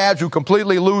 Moms and dads who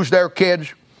completely lose their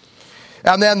kids.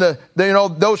 And then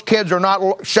those kids are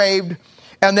not saved.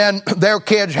 And then their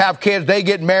kids have kids, they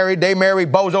get married, they marry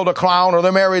Bozo the Clown, or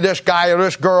they marry this guy or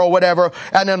this girl, whatever,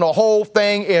 and then the whole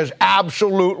thing is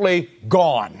absolutely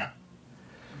gone.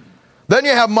 Then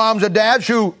you have moms and dads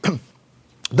who,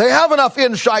 they have enough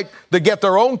insight to get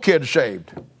their own kids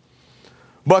saved,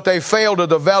 but they fail to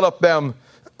develop them,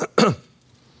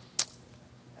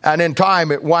 and in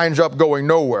time it winds up going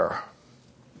nowhere.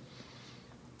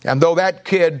 And though that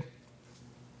kid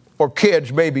or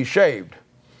kids may be saved,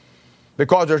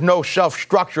 because there's no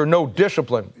self-structure, no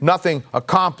discipline, nothing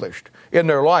accomplished in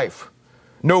their life,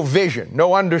 no vision,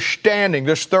 no understanding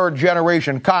this third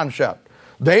generation concept.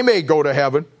 They may go to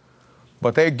heaven,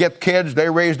 but they get kids, they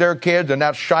raise their kids, and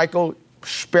that cycle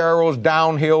spirals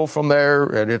downhill from there,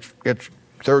 and it's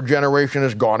third generation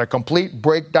is gone. A complete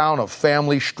breakdown of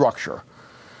family structure.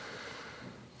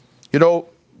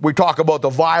 We talk about the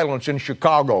violence in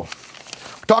Chicago.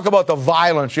 We talk about the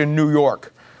violence in New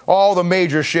York. All the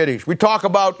major cities. We talk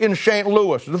about in St.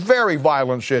 Louis, it's a very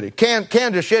violent city.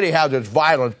 Kansas City has its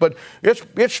violence, but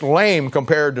it's lame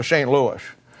compared to St. Louis.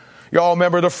 Y'all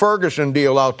remember the Ferguson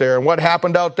deal out there and what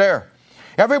happened out there?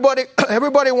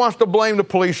 Everybody wants to blame the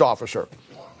police officer.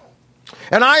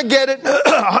 And I get it.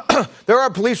 There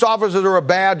are police officers that are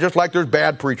bad, just like there's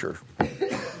bad preachers.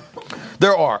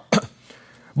 There are.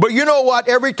 But you know what?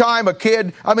 Every time a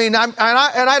kid, I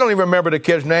don't even remember the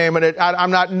kid's name, and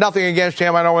I'm not nothing against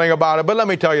him. I don't know anything about it. But let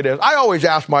me tell you this: I always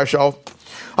ask myself,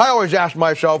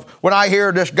 when I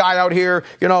hear this guy out here,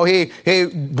 he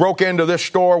broke into this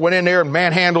store, went in there and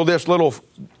manhandled this little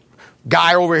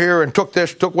guy over here and took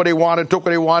what he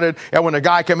wanted, and when the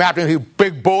guy came after him, he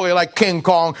big bully like King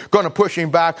Kong, going to push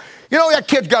him back. That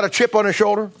kid's got a chip on his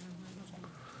shoulder.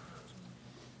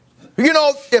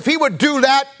 If he would do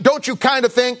that, don't you kind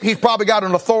of think he's probably got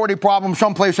an authority problem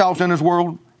someplace else in his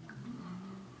world?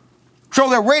 So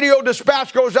the radio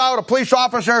dispatch goes out, a police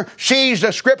officer sees the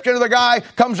description of the guy,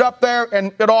 comes up there,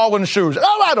 and it all ensues.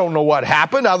 I don't know what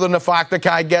happened other than the fact the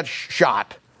guy gets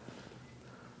shot.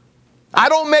 I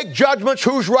don't make judgments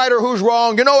who's right or who's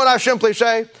wrong. You know what I simply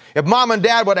say? If mom and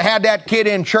dad would have had that kid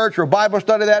in church or Bible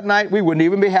study that night, we wouldn't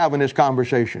even be having this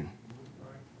conversation.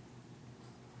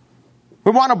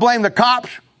 We want to blame the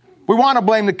cops. We want to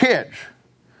blame the kids.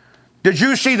 Did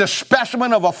you see the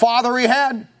specimen of a father he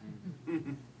had?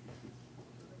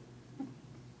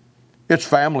 It's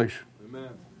families. Amen.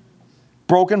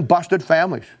 broken, busted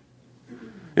families.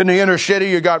 In the inner city,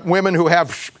 you got women who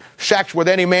have sex with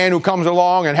any man who comes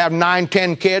along and have 9,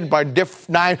 10 kids by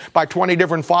 20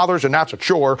 different fathers, and that's a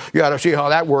chore. You got to see how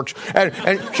that works. And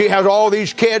she has all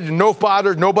these kids and no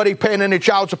fathers, nobody paying any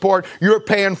child support. You're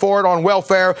paying for it on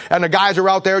welfare, and the guys are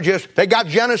out there they got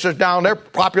Genesis down. They're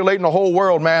populating the whole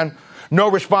world, man. No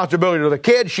responsibility to the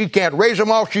kids. She can't raise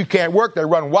them all. She can't work. They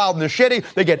run wild in the city.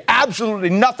 They get absolutely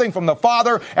nothing from the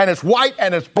father, and it's white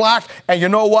and it's black. And you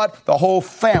know what? The whole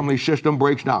family system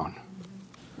breaks down.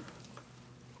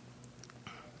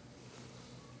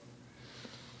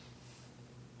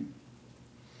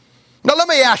 Now, let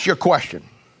me ask you a question.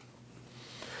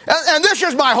 And this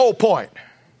is my whole point.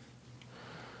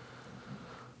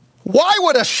 Why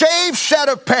would a saved set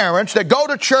of parents that go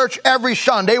to church every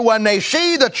Sunday, when they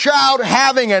see the child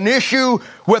having an issue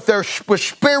with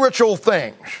spiritual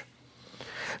things,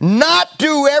 not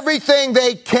do everything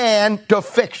they can to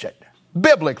fix it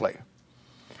biblically?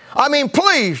 I mean,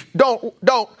 please don't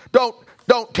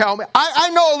tell me. I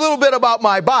know a little bit about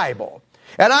my Bible.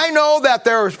 And I know that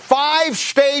there's 5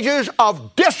 stages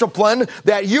of discipline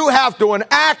that you have to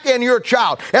enact in your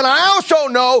child. And I also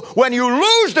know when you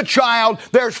lose the child,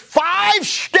 there's 5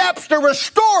 steps to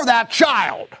restore that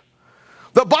child.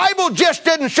 The Bible just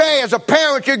didn't say as a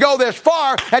parent you go this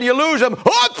far and you lose them.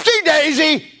 Oopsie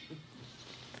daisy!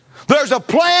 There's a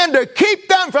plan to keep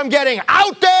them from getting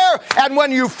out there, and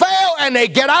when you fail and they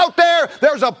get out there,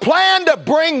 there's a plan to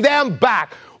bring them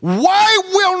back. Why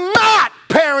will not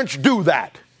parents do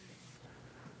that?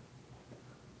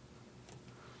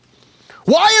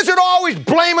 Why is it always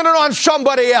blaming it on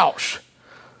somebody else?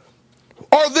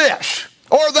 Or this,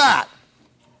 or that?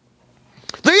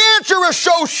 The answer is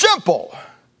so simple.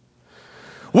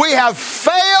 We have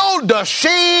failed to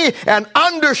see and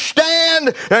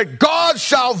understand that God's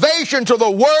salvation to the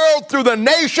world through the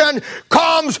nation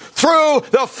comes through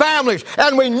the families.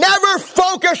 And we never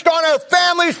focused on our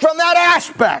families from that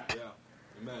aspect. Yeah.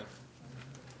 Amen.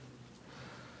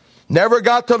 Never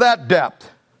got to that depth.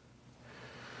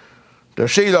 To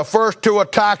see the first 2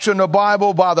 attacks in the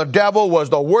Bible by the devil was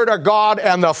the Word of God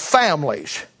and the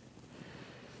families.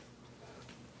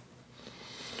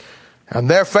 And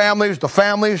their families, the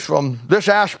families from this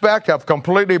aspect, have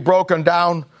completely broken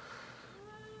down.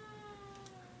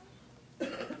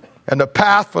 And the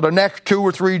path for the next 2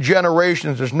 or 3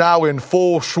 generations is now in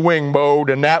full swing mode,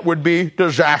 and that would be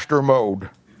disaster mode.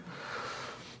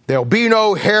 There'll be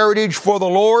no heritage for the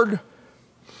Lord.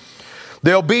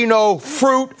 There'll be no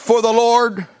fruit for the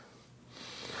Lord.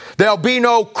 There'll be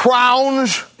no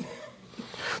crowns.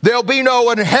 There'll be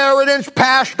no inheritance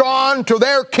passed on to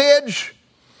their kids.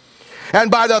 And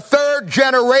by the 3rd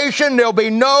generation, there'll be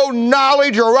no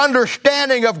knowledge or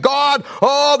understanding of God.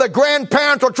 Oh, the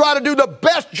grandparents will try to do the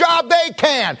best job they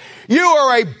can. You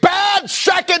are a bad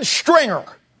second stringer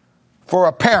for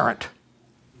a parent,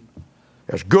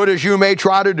 as good as you may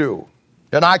try to do.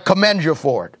 And I commend you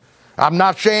for it. I'm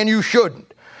not saying you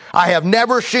shouldn't. I have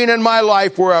never seen in my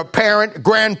life where a parent,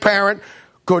 grandparent,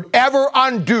 could ever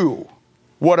undo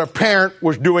what a parent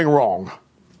was doing wrong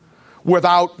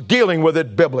without dealing with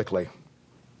it biblically.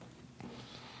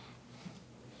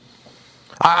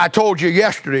 I told you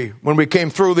yesterday when we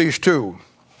came through these 2,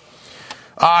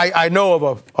 I know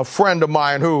of a friend of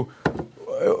mine who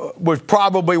was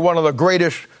probably one of the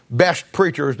greatest, best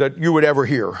preachers that you would ever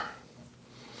hear.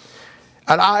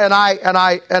 And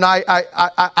I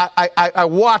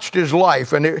watched his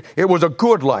life, and it was a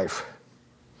good life.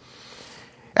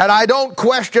 And I don't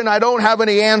question, I don't have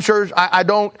any answers, I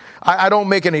don't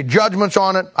make any judgments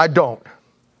on it, I don't.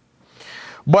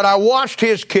 But I watched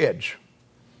his kids.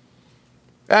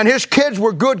 And his kids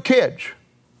were good kids.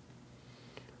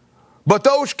 But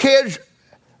those kids,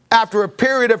 after a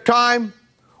period of time,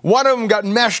 one of them got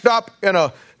messed up in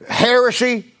a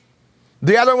heresy.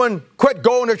 The other one quit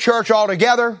going to church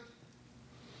altogether.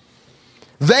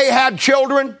 They had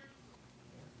children.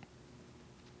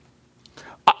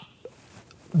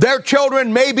 Their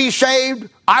children may be saved.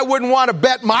 I wouldn't want to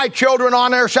bet my children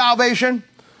on their salvation.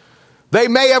 They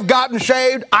may have gotten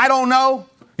saved. I don't know.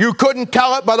 You couldn't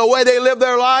tell it by the way they live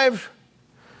their lives.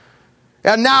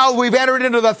 And now we've entered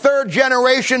into the 3rd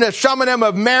generation that some of them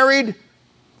have married.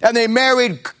 And they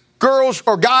married girls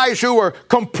or guys who were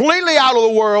completely out of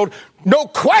the world. No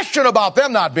question about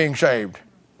them not being saved.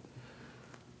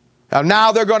 And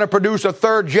now they're going to produce a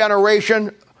 3rd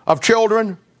generation of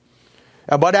children.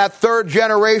 And by that 3rd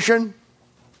generation,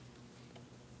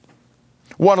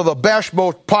 one of the best,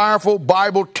 most powerful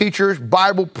Bible teachers,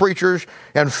 Bible preachers,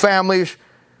 and families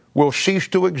will cease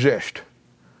to exist.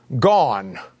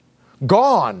 Gone.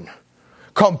 Gone.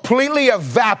 Completely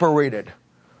evaporated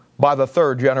by the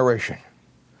 3rd generation.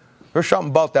 There's something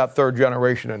about that third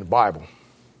generation in the Bible.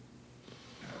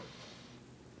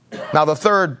 Now, the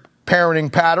third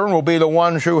parenting pattern will be the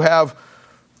ones who have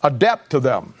a depth to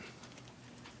them.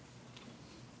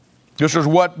 This is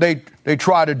what they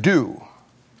try to do,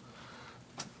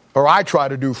 or I try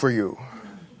to do for you.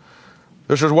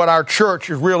 This is what our church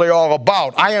is really all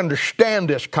about. I understand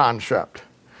this concept.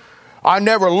 I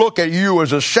never look at you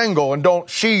as a single and don't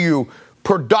see you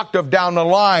productive down the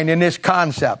line in this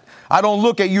concept. I don't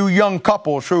look at you young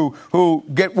couples who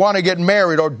want to get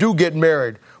married or do get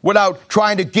married without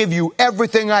trying to give you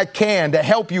everything I can to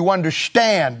help you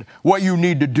understand what you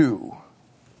need to do.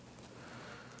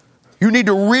 You need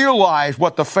to realize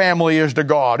what the family is to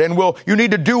God, and you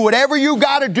need to do whatever you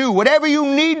got to do, whatever you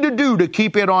need to do to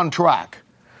keep it on track.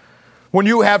 When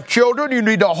you have children, you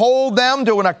need to hold them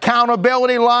to an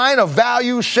accountability line, a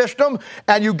value system,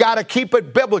 and you got to keep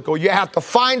it biblical. You have to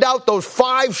find out those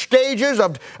 5 stages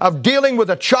of dealing with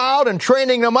a child and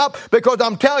training them up, because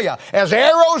I'm telling you, as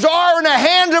arrows are in the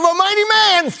hands of a mighty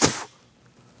man,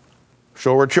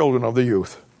 so are children of the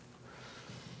youth.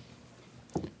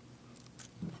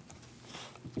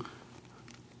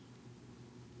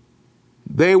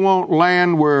 They won't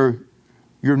land where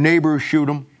your neighbors shoot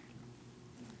them.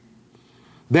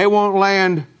 They won't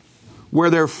land where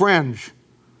their friends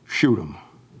shoot them.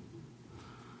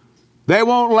 They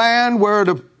won't land where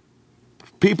the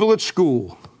people at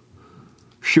school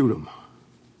shoot them.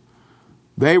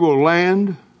 They will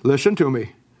land, listen to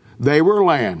me, they will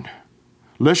land,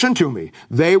 listen to me,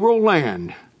 they will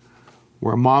land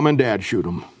where mom and dad shoot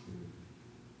them.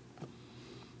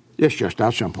 It's just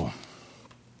that simple.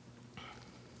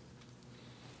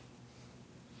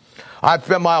 I've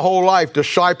spent my whole life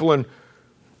discipling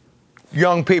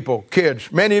young people,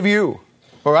 kids. Many of you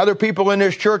or other people in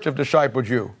this church have discipled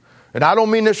you. And I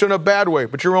don't mean this in a bad way,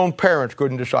 but your own parents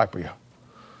couldn't disciple you.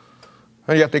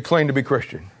 And yet they claim to be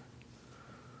Christian.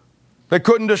 They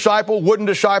couldn't disciple, wouldn't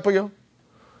disciple you.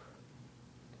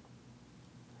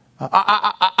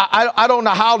 I don't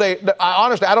know how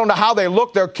honestly, I don't know how they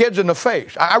look their kids in the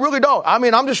face. I really don't. I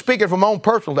mean, I'm just speaking from my own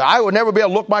personal. I would never be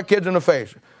able to look my kids in the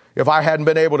face if I hadn't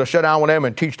been able to sit down with them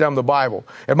and teach them the Bible.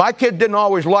 And my kids didn't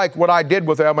always like what I did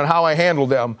with them and how I handled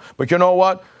them. But you know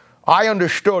what? I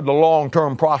understood the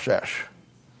long-term process.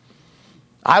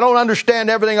 I don't understand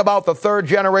everything about the third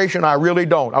generation. I really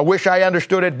don't. I wish I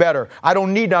understood it better. I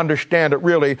don't need to understand it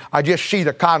really. I just see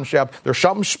the concept. There's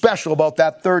something special about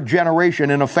that third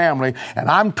generation in a family. And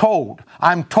I'm told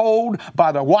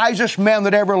by the wisest men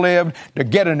that ever lived to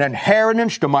get an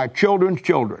inheritance to my children's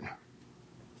children.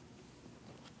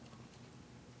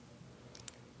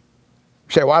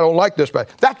 You say, well, I don't like this, but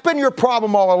that's been your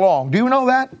problem all along. Do you know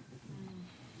that?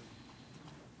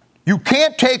 You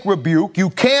can't take rebuke. You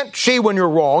can't see when you're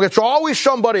wrong. It's always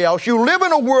somebody else. You live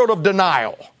in a world of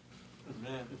denial.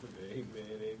 Amen.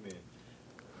 Amen.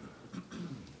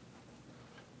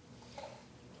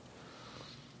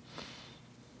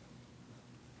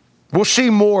 We'll see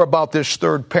more about this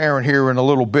third parent here in a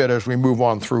little bit as we move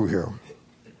on through here.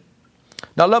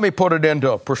 Now, let me put it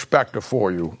into perspective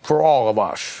for you, for all of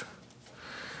us.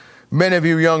 Many of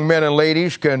you young men and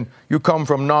ladies, you come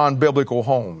from non-biblical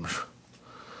homes.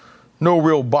 No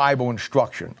real Bible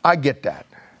instruction. I get that.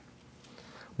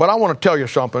 But I want to tell you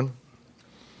something.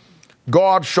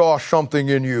 God saw something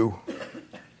in you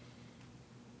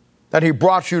that He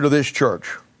brought you to this church.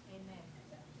 Amen.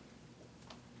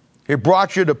 He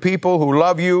brought you to people who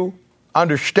love you,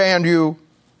 understand you,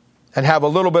 and have a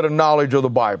little bit of knowledge of the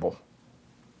Bible.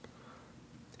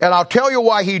 And I'll tell you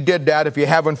why He did that if you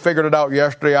haven't figured it out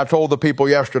yesterday. I told the people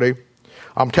yesterday.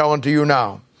 I'm telling to you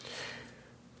now.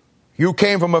 You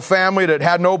came from a family that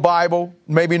had no Bible,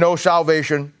 maybe no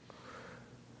salvation.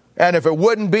 And if it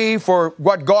wouldn't be for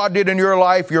what God did in your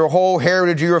life, your whole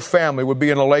heritage of your family would be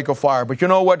in a lake of fire. But you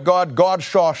know what, God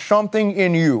saw something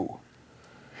in you.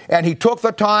 And He took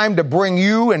the time to bring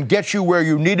you and get you where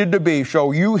you needed to be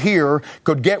so you here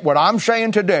could get what I'm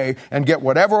saying today and get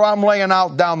whatever I'm laying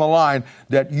out down the line,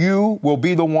 that you will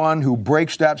be the one who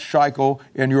breaks that cycle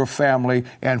in your family.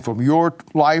 And from your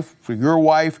life, to your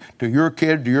wife, to your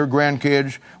kid, to your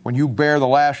grandkids, when you bear the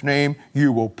last name,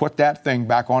 you will put that thing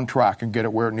back on track and get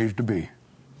it where it needs to be.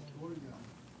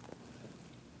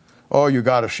 Oh, you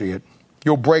got to see it.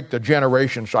 You'll break the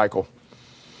generation cycle.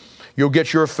 You'll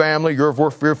get your family, your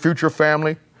future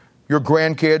family, your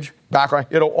grandkids back on.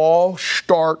 It'll all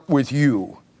start with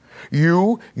you.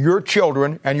 You, your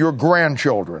children, and your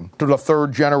grandchildren to the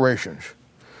third generations.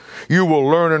 You will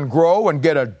learn and grow and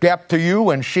get a depth to you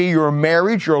and see your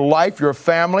marriage, your life, your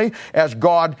family as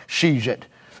God sees it.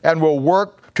 And will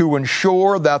work to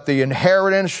ensure that the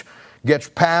inheritance gets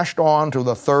passed on to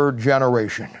the third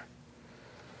generation.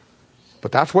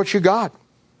 But that's what you got.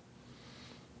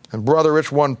 And brother,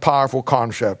 it's one powerful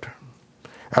concept.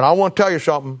 And I want to tell you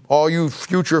something, all you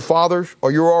future fathers,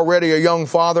 or you're already a young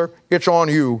father, it's on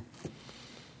you.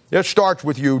 It starts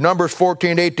with you. Numbers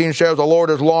 14:18 says, the Lord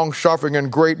is long-suffering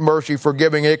and great mercy,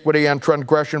 forgiving iniquity and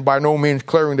transgression, by no means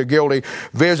clearing the guilty,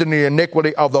 visiting the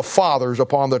iniquity of the fathers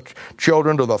upon the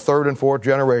children to the third and fourth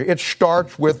generation. It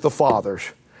starts with the fathers.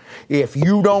 If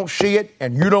you don't see it,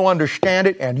 and you don't understand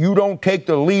it, and you don't take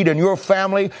the lead in your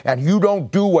family, and you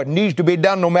don't do what needs to be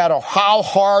done, no matter how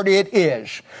hard it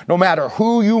is, no matter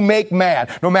who you make mad,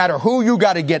 no matter who you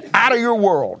got to get out of your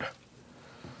world,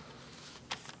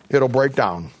 it'll break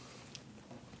down.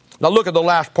 Now look at the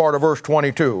last part of verse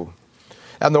 22.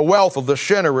 And the wealth of the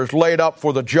sinner is laid up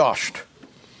for the just.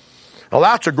 Now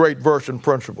that's a great verse and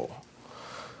principle.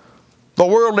 The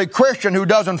worldly Christian who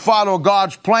doesn't follow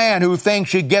God's plan, who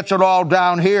thinks he gets it all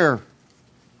down here,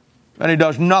 and he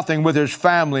does nothing with his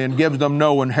family and gives them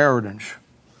no inheritance.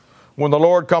 When the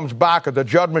Lord comes back at the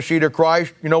judgment seat of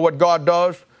Christ, you know what God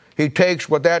does? He takes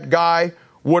what that guy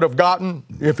would have gotten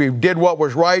if he did what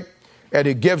was right, and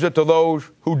he gives it to those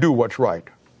who do what's right.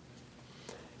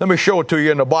 Let me show it to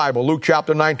you in the Bible. Luke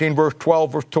chapter 19, verse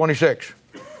 12, verse 26.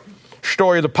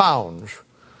 Story of the pounds.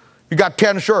 You got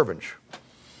 10 servants.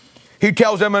 He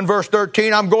tells them in verse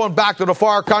 13, I'm going back to the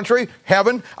far country,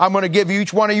 heaven. I'm going to give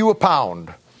each one of you a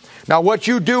pound. Now what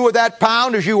you do with that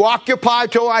pound is you occupy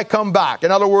till I come back. In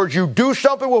other words, you do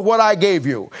something with what I gave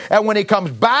you. And when he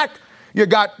comes back, you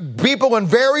got people in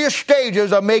various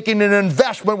stages of making an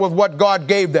investment with what God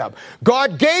gave them.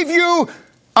 God gave you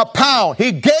a pound.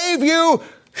 He gave you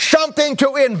something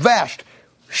to invest.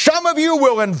 Some of you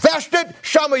will invest it.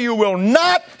 Some of you will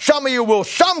not. Some of you will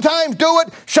sometimes do it.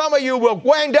 Some of you will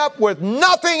wind up with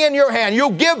nothing in your hand.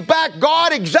 You'll give back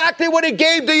God exactly what he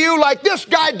gave to you, like this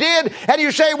guy did. And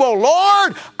you say, well,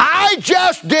 Lord, I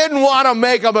just didn't want to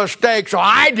make a mistake, so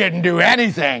I didn't do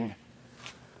anything.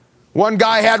 One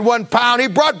guy had 1 pound. He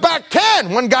brought back 10.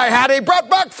 One guy he brought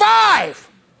back 5.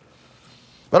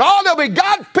 But all there'll be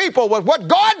God's people with what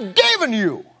God given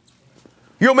you.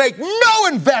 You'll make no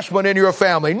investment in your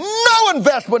family, no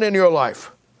investment in your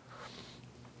life.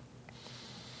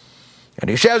 And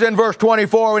he says in verse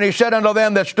 24, and he said unto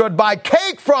them that stood by,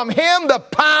 take from him the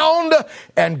pound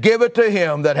and give it to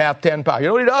him that hath 10 pounds. You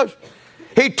know what he does?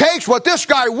 He takes what this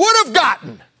guy would have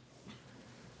gotten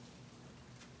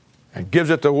and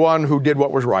gives it to one who did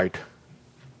what was right.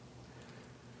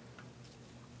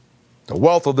 The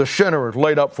wealth of the sinner is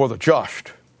laid up for the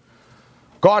just.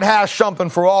 God has something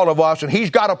for all of us, and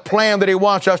he's got a plan that he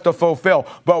wants us to fulfill.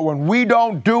 But when we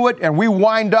don't do it and we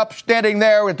wind up standing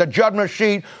there at the judgment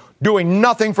seat doing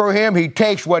nothing for him, he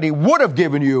takes what he would have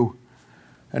given you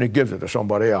and he gives it to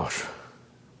somebody else.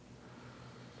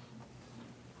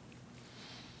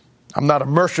 I'm not a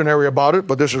mercenary about it,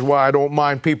 but this is why I don't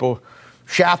mind people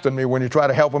shafting me when you try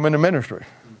to help them in the ministry.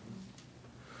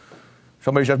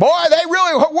 Somebody says, boy, they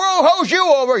really hosed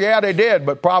you over. Yeah, they did,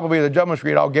 but probably at the judgment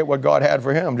seat I'll get what God had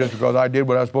for him just because I did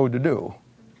what I was supposed to do.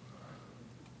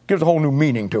 Gives a whole new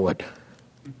meaning to it.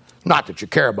 Not that you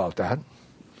care about that.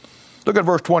 Look at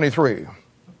verse 23.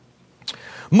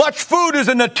 Much food is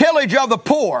in the tillage of the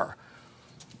poor,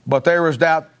 but there is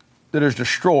that is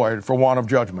destroyed for want of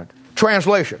judgment.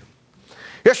 Translation.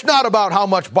 It's not about how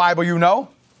much Bible you know.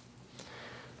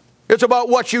 It's about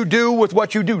what you do with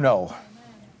what you do know.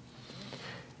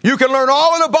 You can learn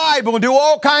all of the Bible and do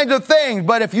all kinds of things,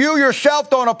 but if you yourself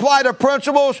don't apply the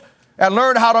principles and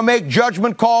learn how to make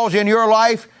judgment calls in your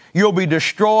life, you'll be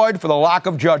destroyed for the lack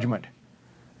of judgment.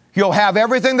 You'll have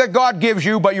everything that God gives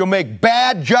you, but you'll make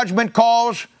bad judgment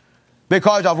calls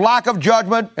because of lack of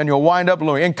judgment, and you'll wind up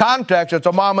losing. In context, it's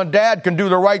a mom and dad can do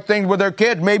the right things with their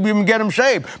kids, maybe even get them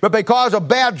saved. But because of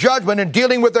bad judgment in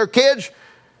dealing with their kids,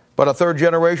 but a third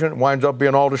generation winds up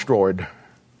being all destroyed.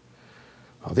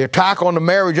 The attack on the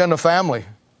marriage and the family.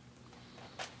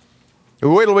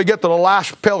 Wait till we get to the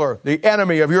last pillar, the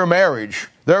enemy of your marriage.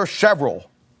 There are several.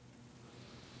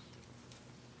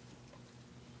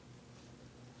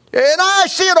 And I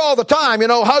see it all the time,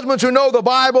 husbands who know the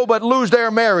Bible but lose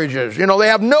their marriages. They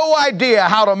have no idea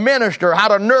how to minister, how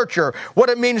to nurture, what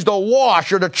it means to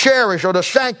wash or to cherish or to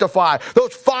sanctify.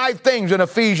 Those 5 things in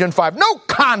Ephesians 5. No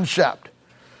concept.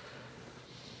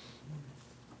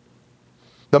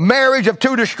 The marriage of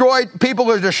 2 destroyed people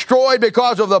is destroyed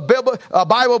because of the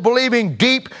Bible-believing,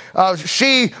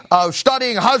 deep-sea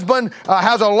studying husband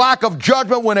has a lack of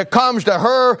judgment when it comes to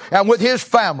her and with his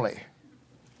family.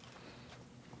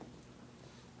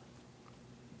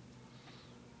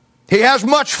 He has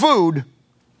much food,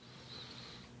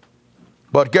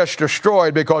 but gets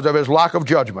destroyed because of his lack of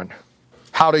judgment.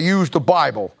 How to use the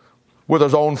Bible with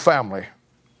his own family.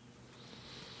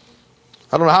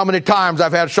 I don't know how many times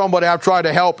I've had somebody I've tried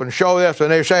to help and show this, and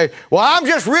they say, well, I'm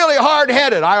just really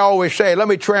hard-headed. I always say, let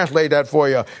me translate that for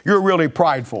you. You're really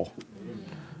prideful.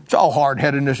 It's all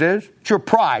hard-headedness is. It's your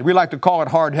pride. We like to call it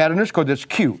hard-headedness because it's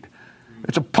cute.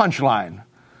 It's a punchline.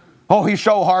 Oh, he's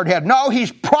so hard-headed. No,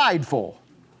 he's prideful.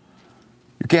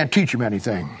 You can't teach him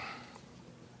anything.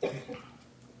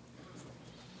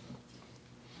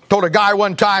 Told a guy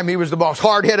one time he was the most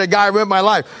hard-headed guy I've ever in my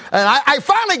life. And I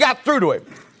finally got through to him.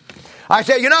 I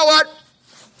said, you know what?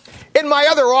 In my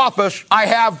other office, I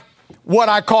have what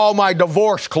I call my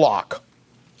divorce clock.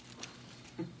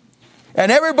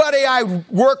 And everybody I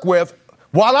work with,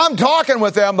 while I'm talking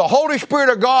with them, the Holy Spirit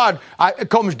of God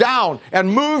comes down and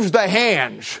moves the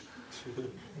hands.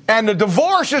 And the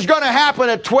divorce is going to happen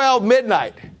at 12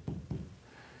 midnight.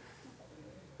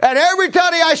 And every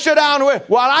time I sit down with,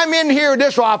 while I'm in here in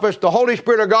this office, the Holy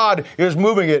Spirit of God is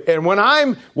moving it. And when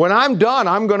I'm done,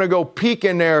 I'm going to go peek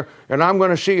in there and I'm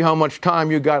going to see how much time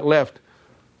you got left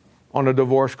on the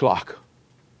divorce clock.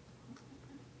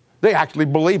 They actually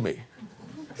believe me.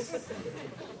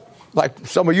 Like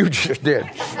some of you just did.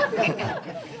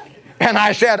 And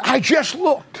I said, I just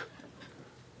looked.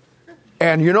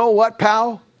 And you know what,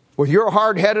 pal? With your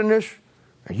hard-headedness,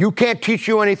 and you can't teach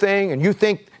you anything, and you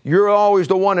think you're always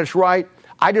the one that's right.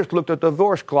 I just looked at the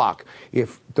divorce clock.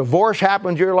 If divorce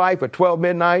happens in your life at 12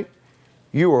 midnight,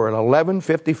 you are at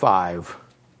 11:55.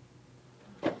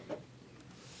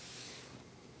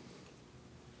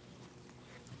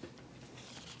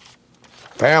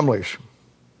 Families.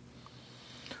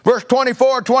 Verse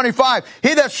 24, 25.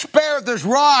 He that spareth his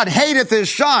rod hateth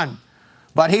his son,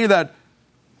 but he that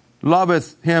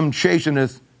loveth him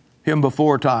chasteneth him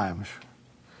before times.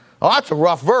 Oh, that's a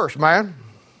rough verse, man.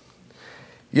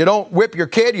 You don't whip your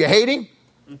kid, you hate him.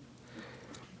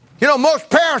 You know, most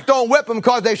parents don't whip them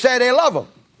because they say they love them.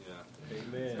 Yeah.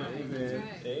 Amen. Amen.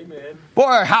 Amen.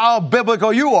 Boy, how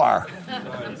biblical you are.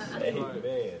 Amen. Amen.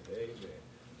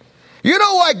 You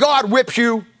know why God whips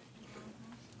you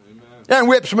and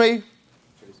whips me?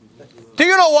 Do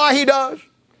you know why he does?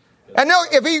 And no,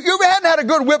 if you hadn't had a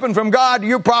good whipping from God,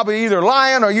 you're probably either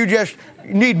lying or you just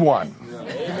need one.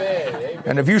 Amen.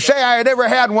 And if you say I had never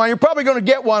had one, you're probably going to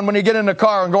get one when you get in the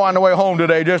car and go on the way home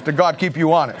today, just to God keep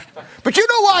you honest. But you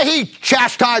know why he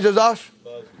chastises us?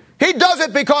 He does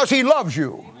it because he loves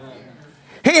you.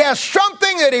 He has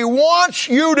something that he wants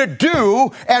you to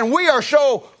do, and we are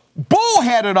so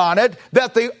bullheaded on it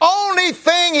that the only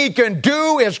thing he can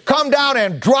do is come down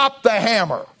and drop the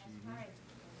hammer.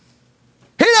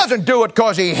 He doesn't do it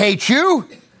because he hates you.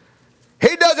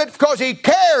 He does it because he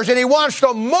cares and he wants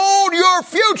to mold your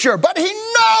future. But he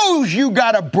knows you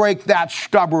got to break that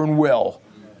stubborn will.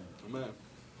 Amen.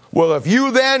 Well, if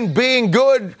you then, being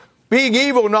good, being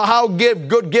evil, know how to give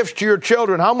good gifts to your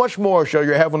children, how much more shall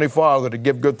your heavenly Father to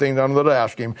give good things unto them that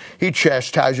ask him? He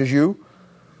chastises you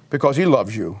because he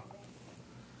loves you.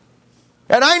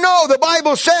 And I know the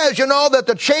Bible says, you know, that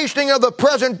the chastening of the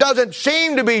present doesn't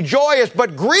seem to be joyous,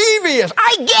 but grievous.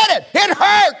 I get it. It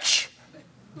hurts.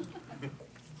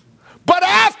 But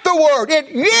afterward, it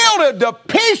yielded the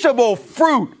peaceable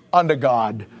fruit unto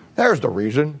God. There's the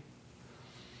reason.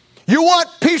 You want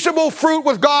peaceable fruit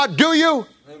with God, do you?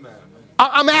 Amen.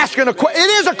 I'm asking a question. It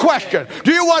is a question.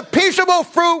 Do you want peaceable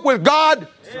fruit with God?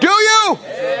 Do you?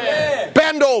 Yeah.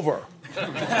 Bend over.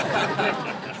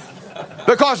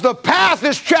 Because the path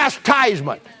is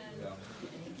chastisement.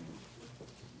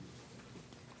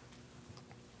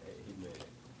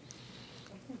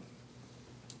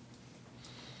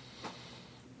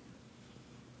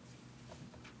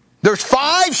 There's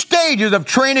 5 stages of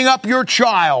training up your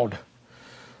child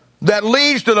that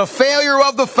leads to the failure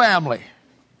of the family.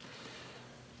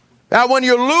 Now, when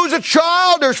you lose a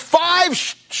child, there's 5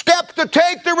 steps to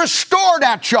take to restore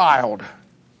that child.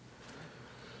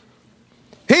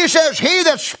 He says, he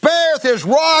that spareth his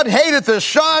rod hateth his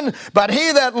son, but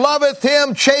he that loveth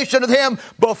him chasteneth him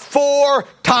before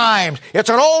times. It's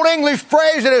an old English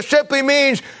phrase and it simply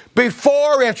means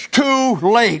before it's too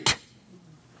late.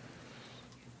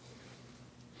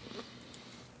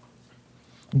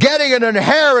 Getting an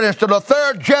inheritance to the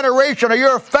 3rd generation of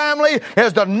your family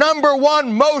is the number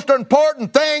one most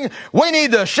important thing we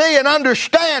need to see and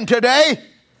understand today.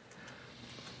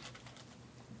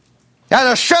 And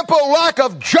a simple lack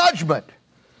of judgment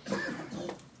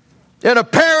in a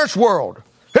parent's world.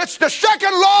 It's the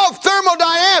second law of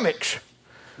thermodynamics.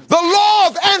 The law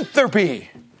of entropy.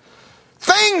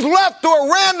 Things left to a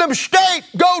random state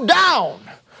go down.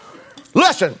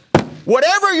 Listen,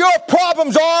 whatever your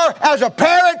problems are as a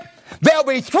parent, they'll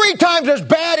be 3 times as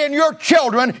bad in your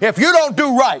children if you don't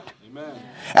do right. Amen.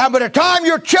 And by the time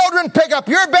your children pick up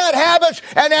your bad habits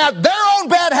and have their own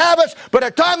bad habits, by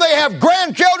the time they have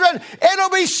grandchildren, it'll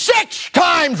be 6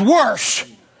 times worse.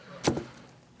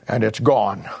 And it's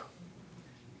gone.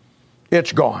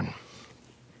 It's gone.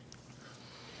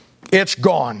 It's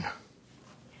gone.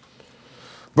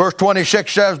 Verse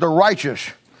 26 says, the righteous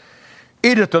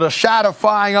eateth to the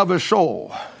satisfying of his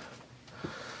soul,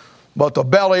 but the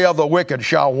belly of the wicked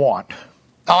shall want.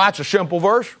 Now that's a simple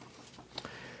verse.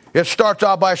 It starts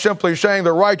out by simply saying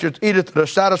the righteous eateth to the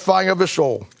satisfying of his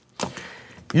soul.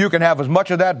 You can have as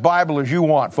much of that Bible as you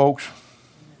want, folks.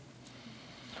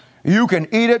 You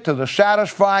can eat it to the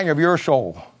satisfying of your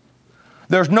soul.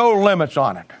 There's no limits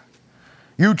on it.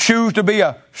 You choose to be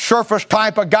a surface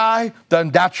type of guy, then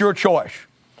that's your choice.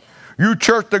 You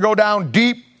choose to go down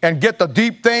deep and get the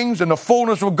deep things and the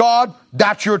fullness of God,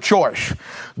 that's your choice.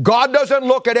 God doesn't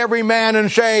look at every man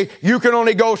and say, you can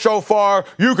only go so far,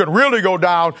 you can really go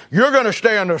down, you're going to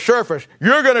stay on the surface,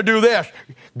 you're going to do this.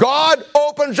 God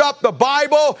opens up the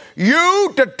Bible,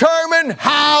 you determine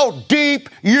how deep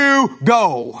you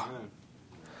go.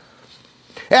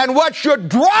 And what should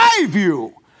drive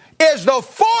you is the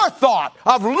forethought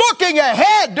of looking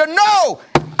ahead to know,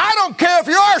 I don't care if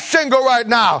you are single right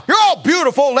now. You're all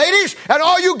beautiful ladies, and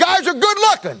all you guys are good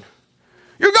looking.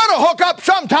 You're going to hook up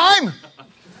sometime.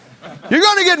 You're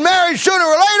going to get married sooner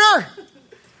or later.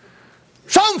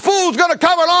 Some fool's going to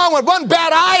come along with one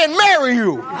bad eye and marry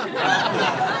you.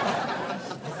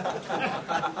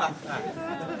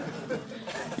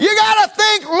 You got to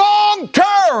think long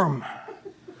term.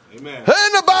 Amen. It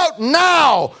ain't about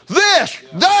now, this,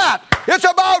 that. It's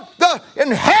about the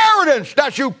inheritance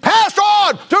that you pass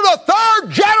on to the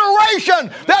 3rd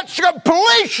generation that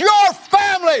completes your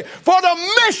family for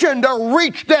the mission to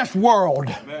reach this world.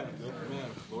 Amen. Amen.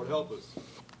 Lord help us.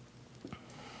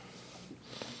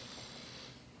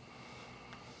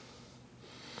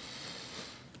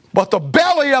 But the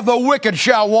belly of the wicked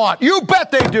shall want. You bet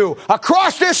they do.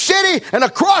 Across this city and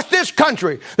across this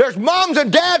country, there's moms and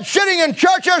dads sitting in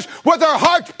churches with their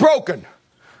hearts broken.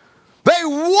 They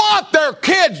want their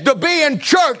kids to be in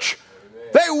church.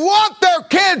 They want their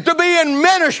kids to be in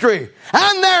ministry.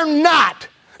 And they're not.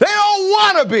 They don't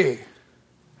want to be.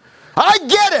 I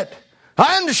get it.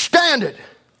 I understand it.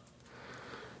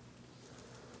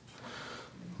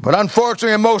 But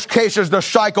unfortunately, in most cases, the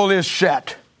cycle is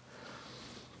set.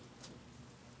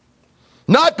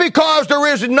 Not because there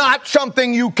is not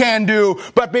something you can do,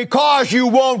 but because you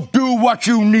won't do what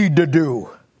you need to do.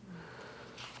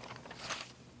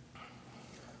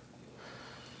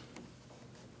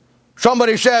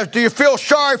 Somebody says, do you feel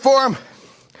sorry for him?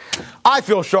 I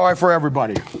feel sorry for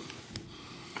everybody.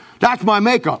 That's my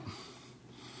makeup.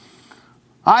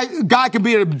 Guy can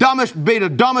be the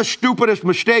dumbest, stupidest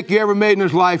mistake he ever made in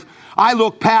his life. I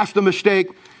look past the mistake,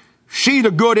 see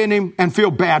the good in him, and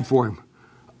feel bad for him.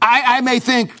 I may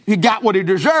think he got what he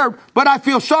deserved, but I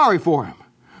feel sorry for him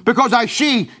because I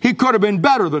see he could have been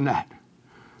better than that.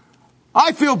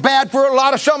 I feel bad for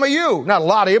some of you. Not a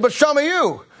lot of you, but some of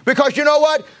you. Because you know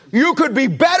what? You could be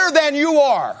better than you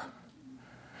are.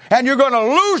 And you're going to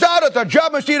lose out at the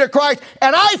judgment seat of Christ.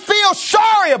 And I feel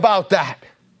sorry about that.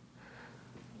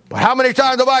 But how many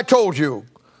times have I told you,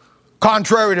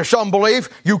 contrary to some belief,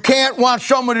 you can't want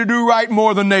someone to do right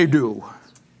more than they do?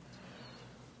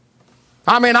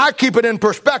 I mean, I keep it in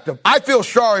perspective. I feel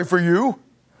sorry for you.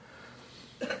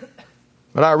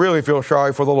 But I really feel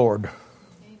sorry for the Lord.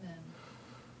 Amen.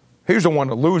 He's the one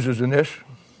that loses in this.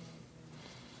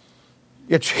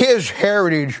 It's His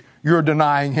heritage you're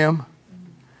denying Him.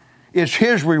 It's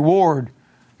His reward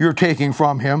you're taking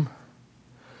from Him.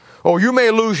 Oh, you may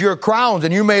lose your crowns,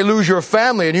 and you may lose your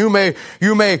family, and you may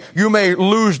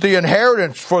lose the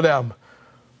inheritance for them.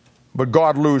 But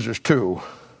God loses too.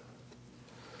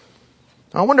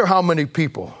 I wonder how many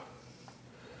people,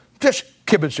 just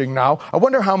kibitzing now, I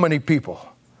wonder how many people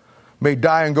may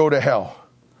die and go to hell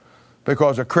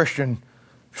because a Christian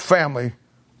family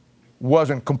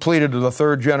wasn't completed to the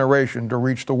 3rd generation to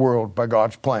reach the world by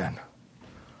God's plan.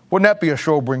 Wouldn't that be a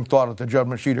sobering thought at the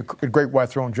judgment seat of the great white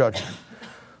throne judgment?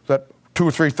 That 2,000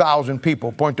 or 3,000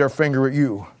 people point their finger at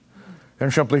you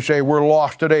and simply say, we're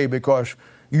lost today because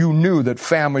you knew that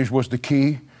families was the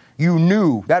key. You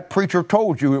knew, that preacher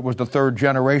told you it was the 3rd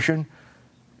generation,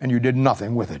 and you did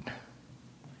nothing with it.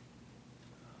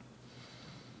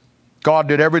 God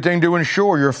did everything to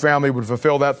ensure your family would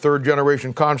fulfill that 3rd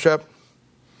generation concept.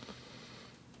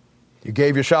 He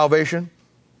gave you salvation,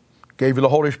 gave you the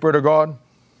Holy Spirit of God,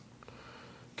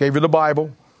 gave you the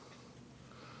Bible,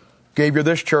 gave you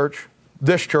this church,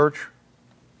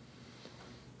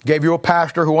 gave you a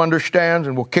pastor who understands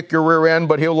and will kick your rear end,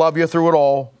 but he'll love you through it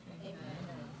all.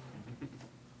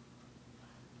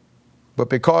 But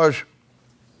because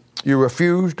you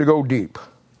refuse to go deep,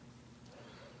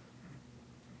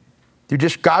 you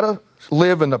just got to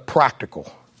live in the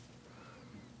practical.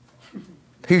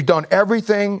 He's done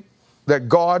everything that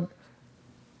God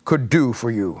could do for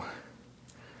you.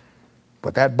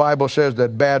 But that Bible says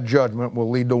that bad judgment will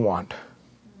lead to want.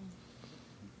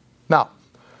 Now,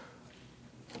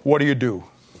 what do?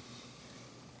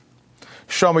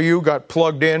 Some of you got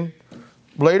plugged in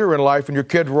later in life and your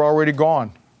kids were already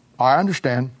gone. I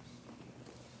understand.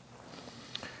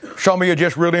 Some of you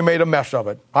just really made a mess of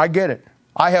it. I get it.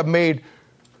 I have made,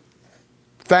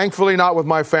 thankfully not with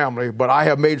my family, but I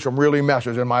have made some really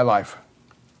messes in my life.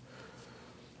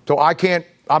 So I'm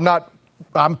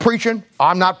preaching.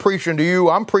 I'm not preaching to you.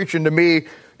 I'm preaching to me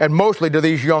and mostly to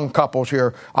these young couples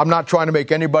here. I'm not trying to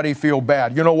make anybody feel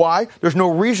bad. You know why? There's no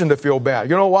reason to feel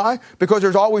bad. You know why? Because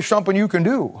there's always something you can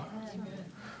do.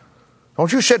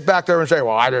 Don't you sit back there and say,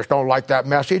 well, I just don't like that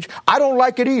message. I don't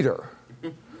like it either.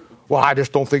 Well, I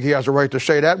just don't think he has a right to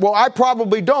say that. Well, I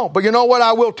probably don't. But you know what?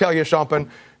 I will tell you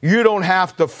something. You don't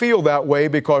have to feel that way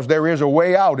because there is a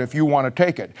way out if you want to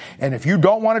take it. And if you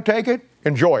don't want to take it,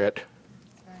 enjoy it.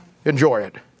 Enjoy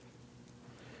it.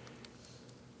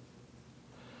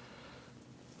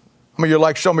 I mean, you're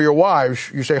like some of your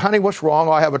wives. You say, honey, what's wrong?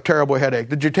 Oh, I have a terrible headache.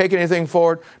 Did you take anything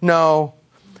for it? No.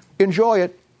 Enjoy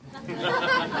it.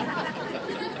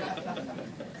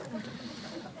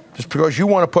 Just because you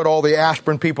want to put all the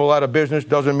aspirin people out of business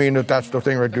doesn't mean that that's the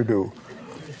thing that you do.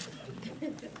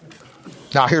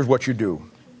 Now, here's what you do.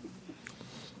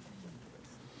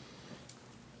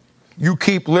 You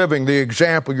keep living the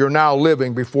example you're now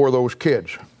living before those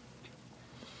kids.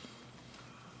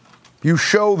 You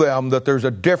show them that there's a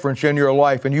difference in your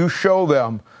life, and you show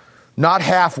them not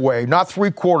halfway, not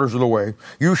 3/4 of the way.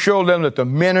 You show them that the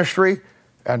ministry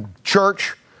and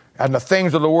church and the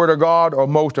things of the Word of God are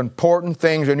most important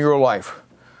things in your life.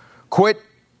 Quit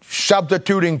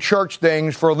substituting church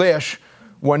things for this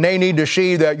when they need to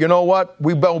see that, you know what,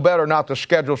 we know better not to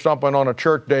schedule something on a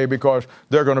church day because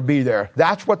they're going to be there.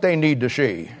 That's what they need to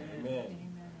see. Amen.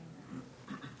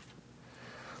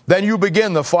 Then you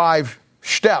begin the 5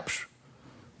 steps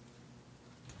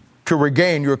to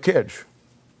regain your kids.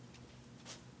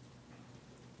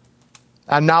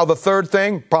 And now the third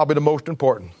thing, probably the most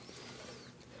important.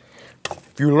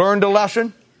 If you learned a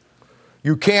lesson,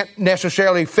 you can't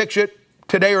necessarily fix it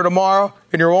today or tomorrow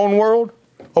in your own world.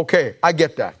 Okay, I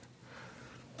get that.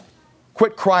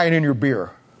 Quit crying in your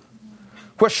beer.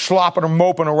 Quit slopping or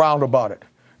moping around about it.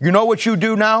 You know what you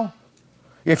do now?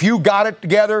 If you got it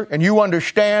together and you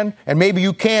understand, and maybe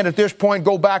you can't at this point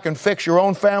go back and fix your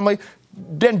own family,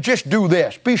 then just do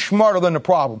this. Be smarter than the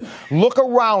problem. Look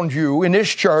around you in this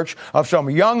church of some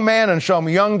young man and some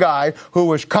young guy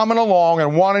who is coming along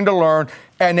and wanting to learn,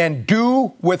 and then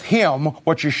do with him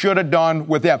what you should have done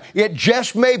with them. It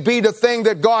just may be the thing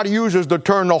that God uses to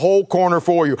turn the whole corner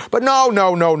for you. But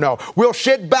no. We'll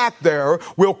sit back there,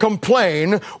 we'll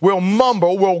complain, we'll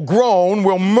mumble, we'll groan,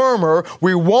 we'll murmur,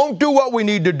 we won't do what we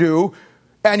need to do,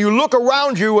 and you look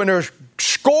around you and there's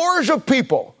scores of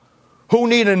people who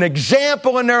need an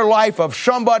example in their life of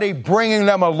somebody bringing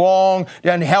them along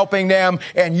and helping them,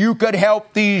 and you could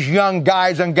help these young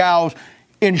guys and gals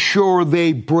ensure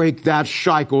they break that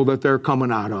cycle that they're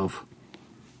coming out of.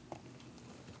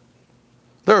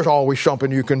 There's always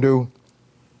something you can do.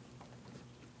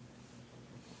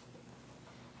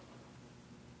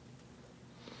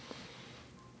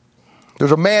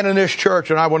 There's a man in this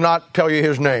church, and I will not tell you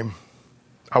his name.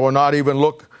 I will not even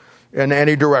look in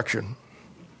any direction.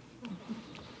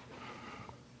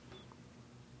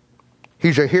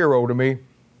 He's a hero to me.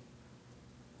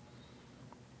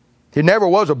 He never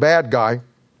was a bad guy.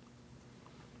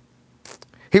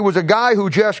 He was a guy who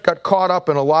just got caught up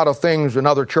in a lot of things in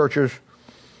other churches,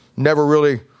 never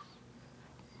really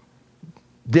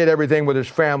did everything with his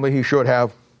family he should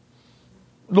have.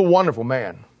 He's a wonderful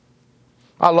man.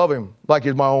 I love him like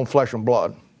he's my own flesh and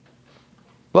blood.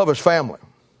 Love his family.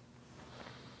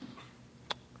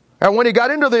 And when he got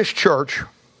into this church,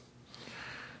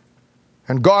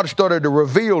 and God started to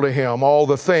reveal to him all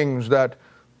the things that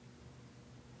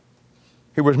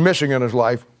he was missing in his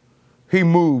life, he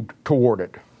moved toward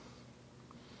it.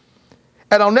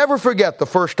 And I'll never forget the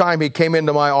first time he came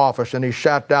into my office and he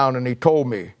sat down and he told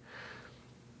me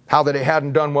how that he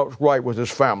hadn't done what was right with his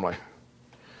family.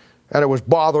 And it was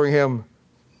bothering him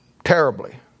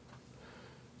terribly.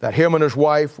 That him and his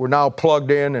wife were now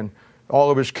plugged in and all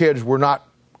of his kids were not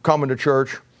coming to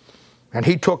church. And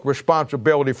he took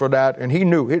responsibility for that, and he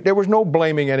knew. There was no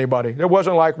blaming anybody. There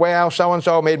wasn't like, well,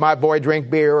 so-and-so made my boy drink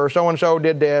beer, or so-and-so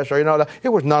did this, or that. It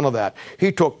was none of that.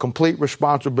 He took complete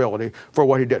responsibility for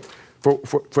what he did,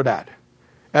 for that.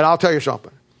 And I'll tell you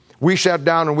something. We sat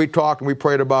down and we talked and we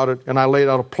prayed about it, and I laid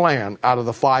out a plan out of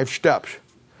the 5 steps.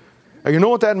 And you know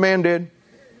what that man did?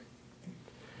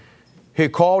 He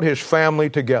called his family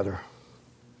together.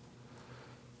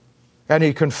 And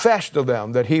he confessed to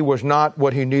them that he was not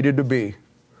what he needed to be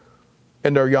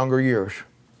in their younger years.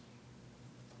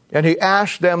 And he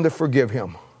asked them to forgive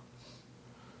him.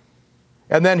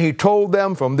 And then he told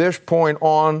them from this point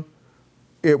on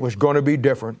it was going to be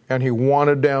different. And he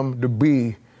wanted them to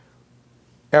be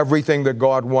everything that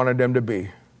God wanted them to be.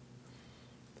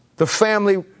 The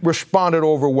family responded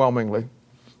overwhelmingly.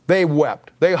 They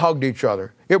wept. They hugged each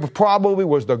other. It probably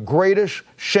was the greatest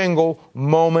single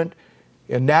moment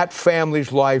in that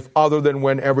family's life other than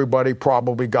when everybody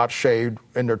probably got saved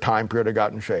in their time period of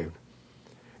gotten saved.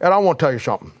 And I want to tell you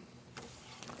something.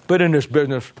 Been in this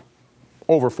business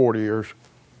over 40 years.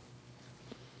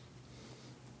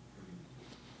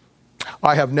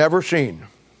 I have never seen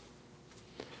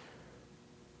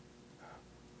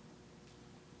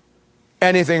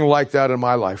anything like that in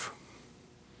my life.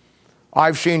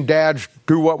 I've seen dads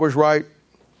do what was right,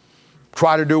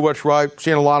 try to do what's right,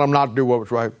 seen a lot of them not do what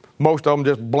was right. Most of them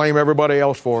just blame everybody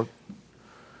else for it.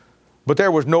 But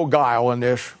there was no guile in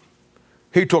this.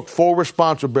 He took full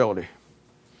responsibility.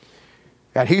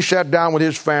 And he sat down with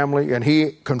his family and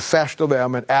he confessed to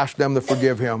them and asked them to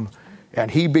forgive him. And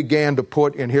he began to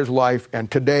put in his life, and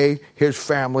today his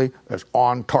family is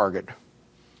on target.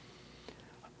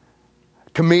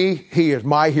 To me, he is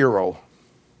my hero.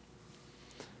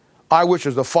 I wish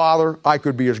as a father I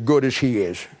could be as good as he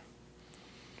is.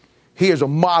 He is a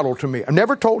model to me. I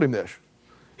never told him this.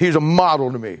 He's a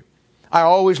model to me. I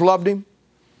always loved him.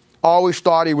 Always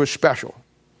thought he was special.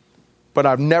 But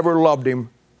I've never loved him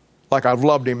like I've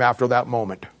loved him after that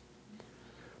moment.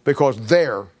 Because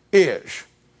there is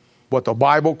what the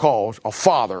Bible calls a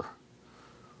father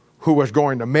who is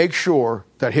going to make sure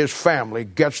that his family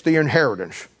gets the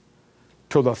inheritance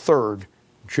to the 3rd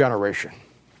generation.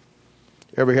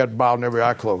 Every head bowed and every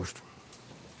eye closed.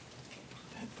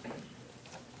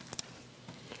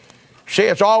 See,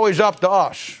 it's always up to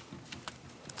us.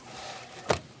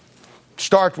 It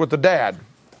starts with the dad.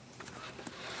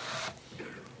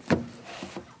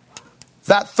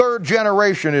 That 3rd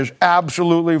generation is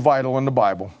absolutely vital in the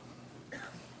Bible.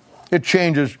 It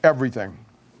changes everything.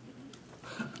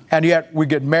 And yet we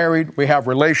get married, we have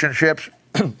relationships,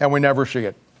 and we never see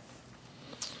it.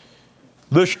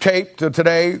 This tape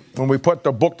today, when we put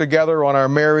the book together on our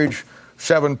marriage,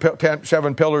 7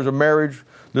 Pillars of Marriage,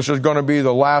 this is going to be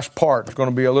the last part. It's going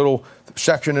to be a little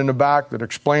section in the back that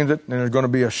explains it, and there's going to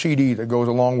be a CD that goes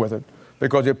along with it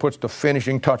because it puts the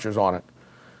finishing touches on it.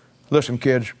 Listen,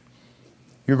 kids,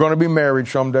 you're going to be married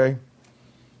someday.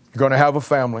 You're going to have a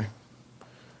family.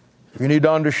 You need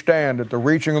to understand that the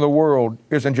reaching of the world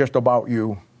isn't just about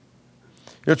you.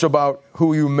 It's about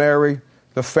who you marry,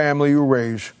 the family you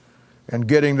raise, and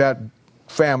getting that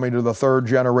family to the 3rd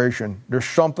generation. There's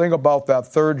something about that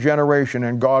 3rd generation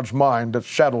in God's mind that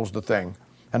settles the thing.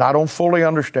 And I don't fully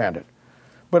understand it,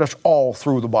 but it's all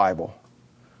through the Bible.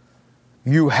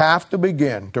 You have to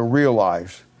begin to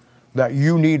realize that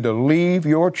you need to leave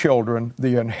your children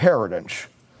the inheritance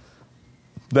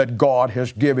that God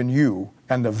has given you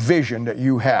and the vision that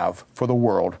you have for the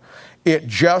world. It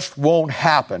just won't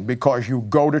happen because you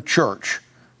go to church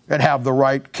and have the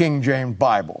right King James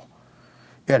Bible.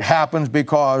 It happens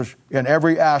because in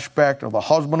every aspect of the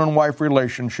husband and wife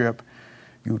relationship,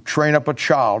 you train up a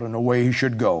child in the way he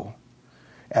should go.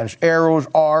 As arrows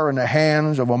are in the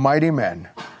hands of a mighty man,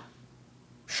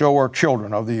 so are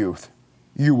children of the youth.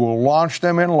 You will launch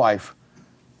them in life,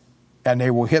 and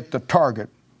they will hit the target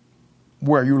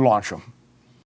where you launch them.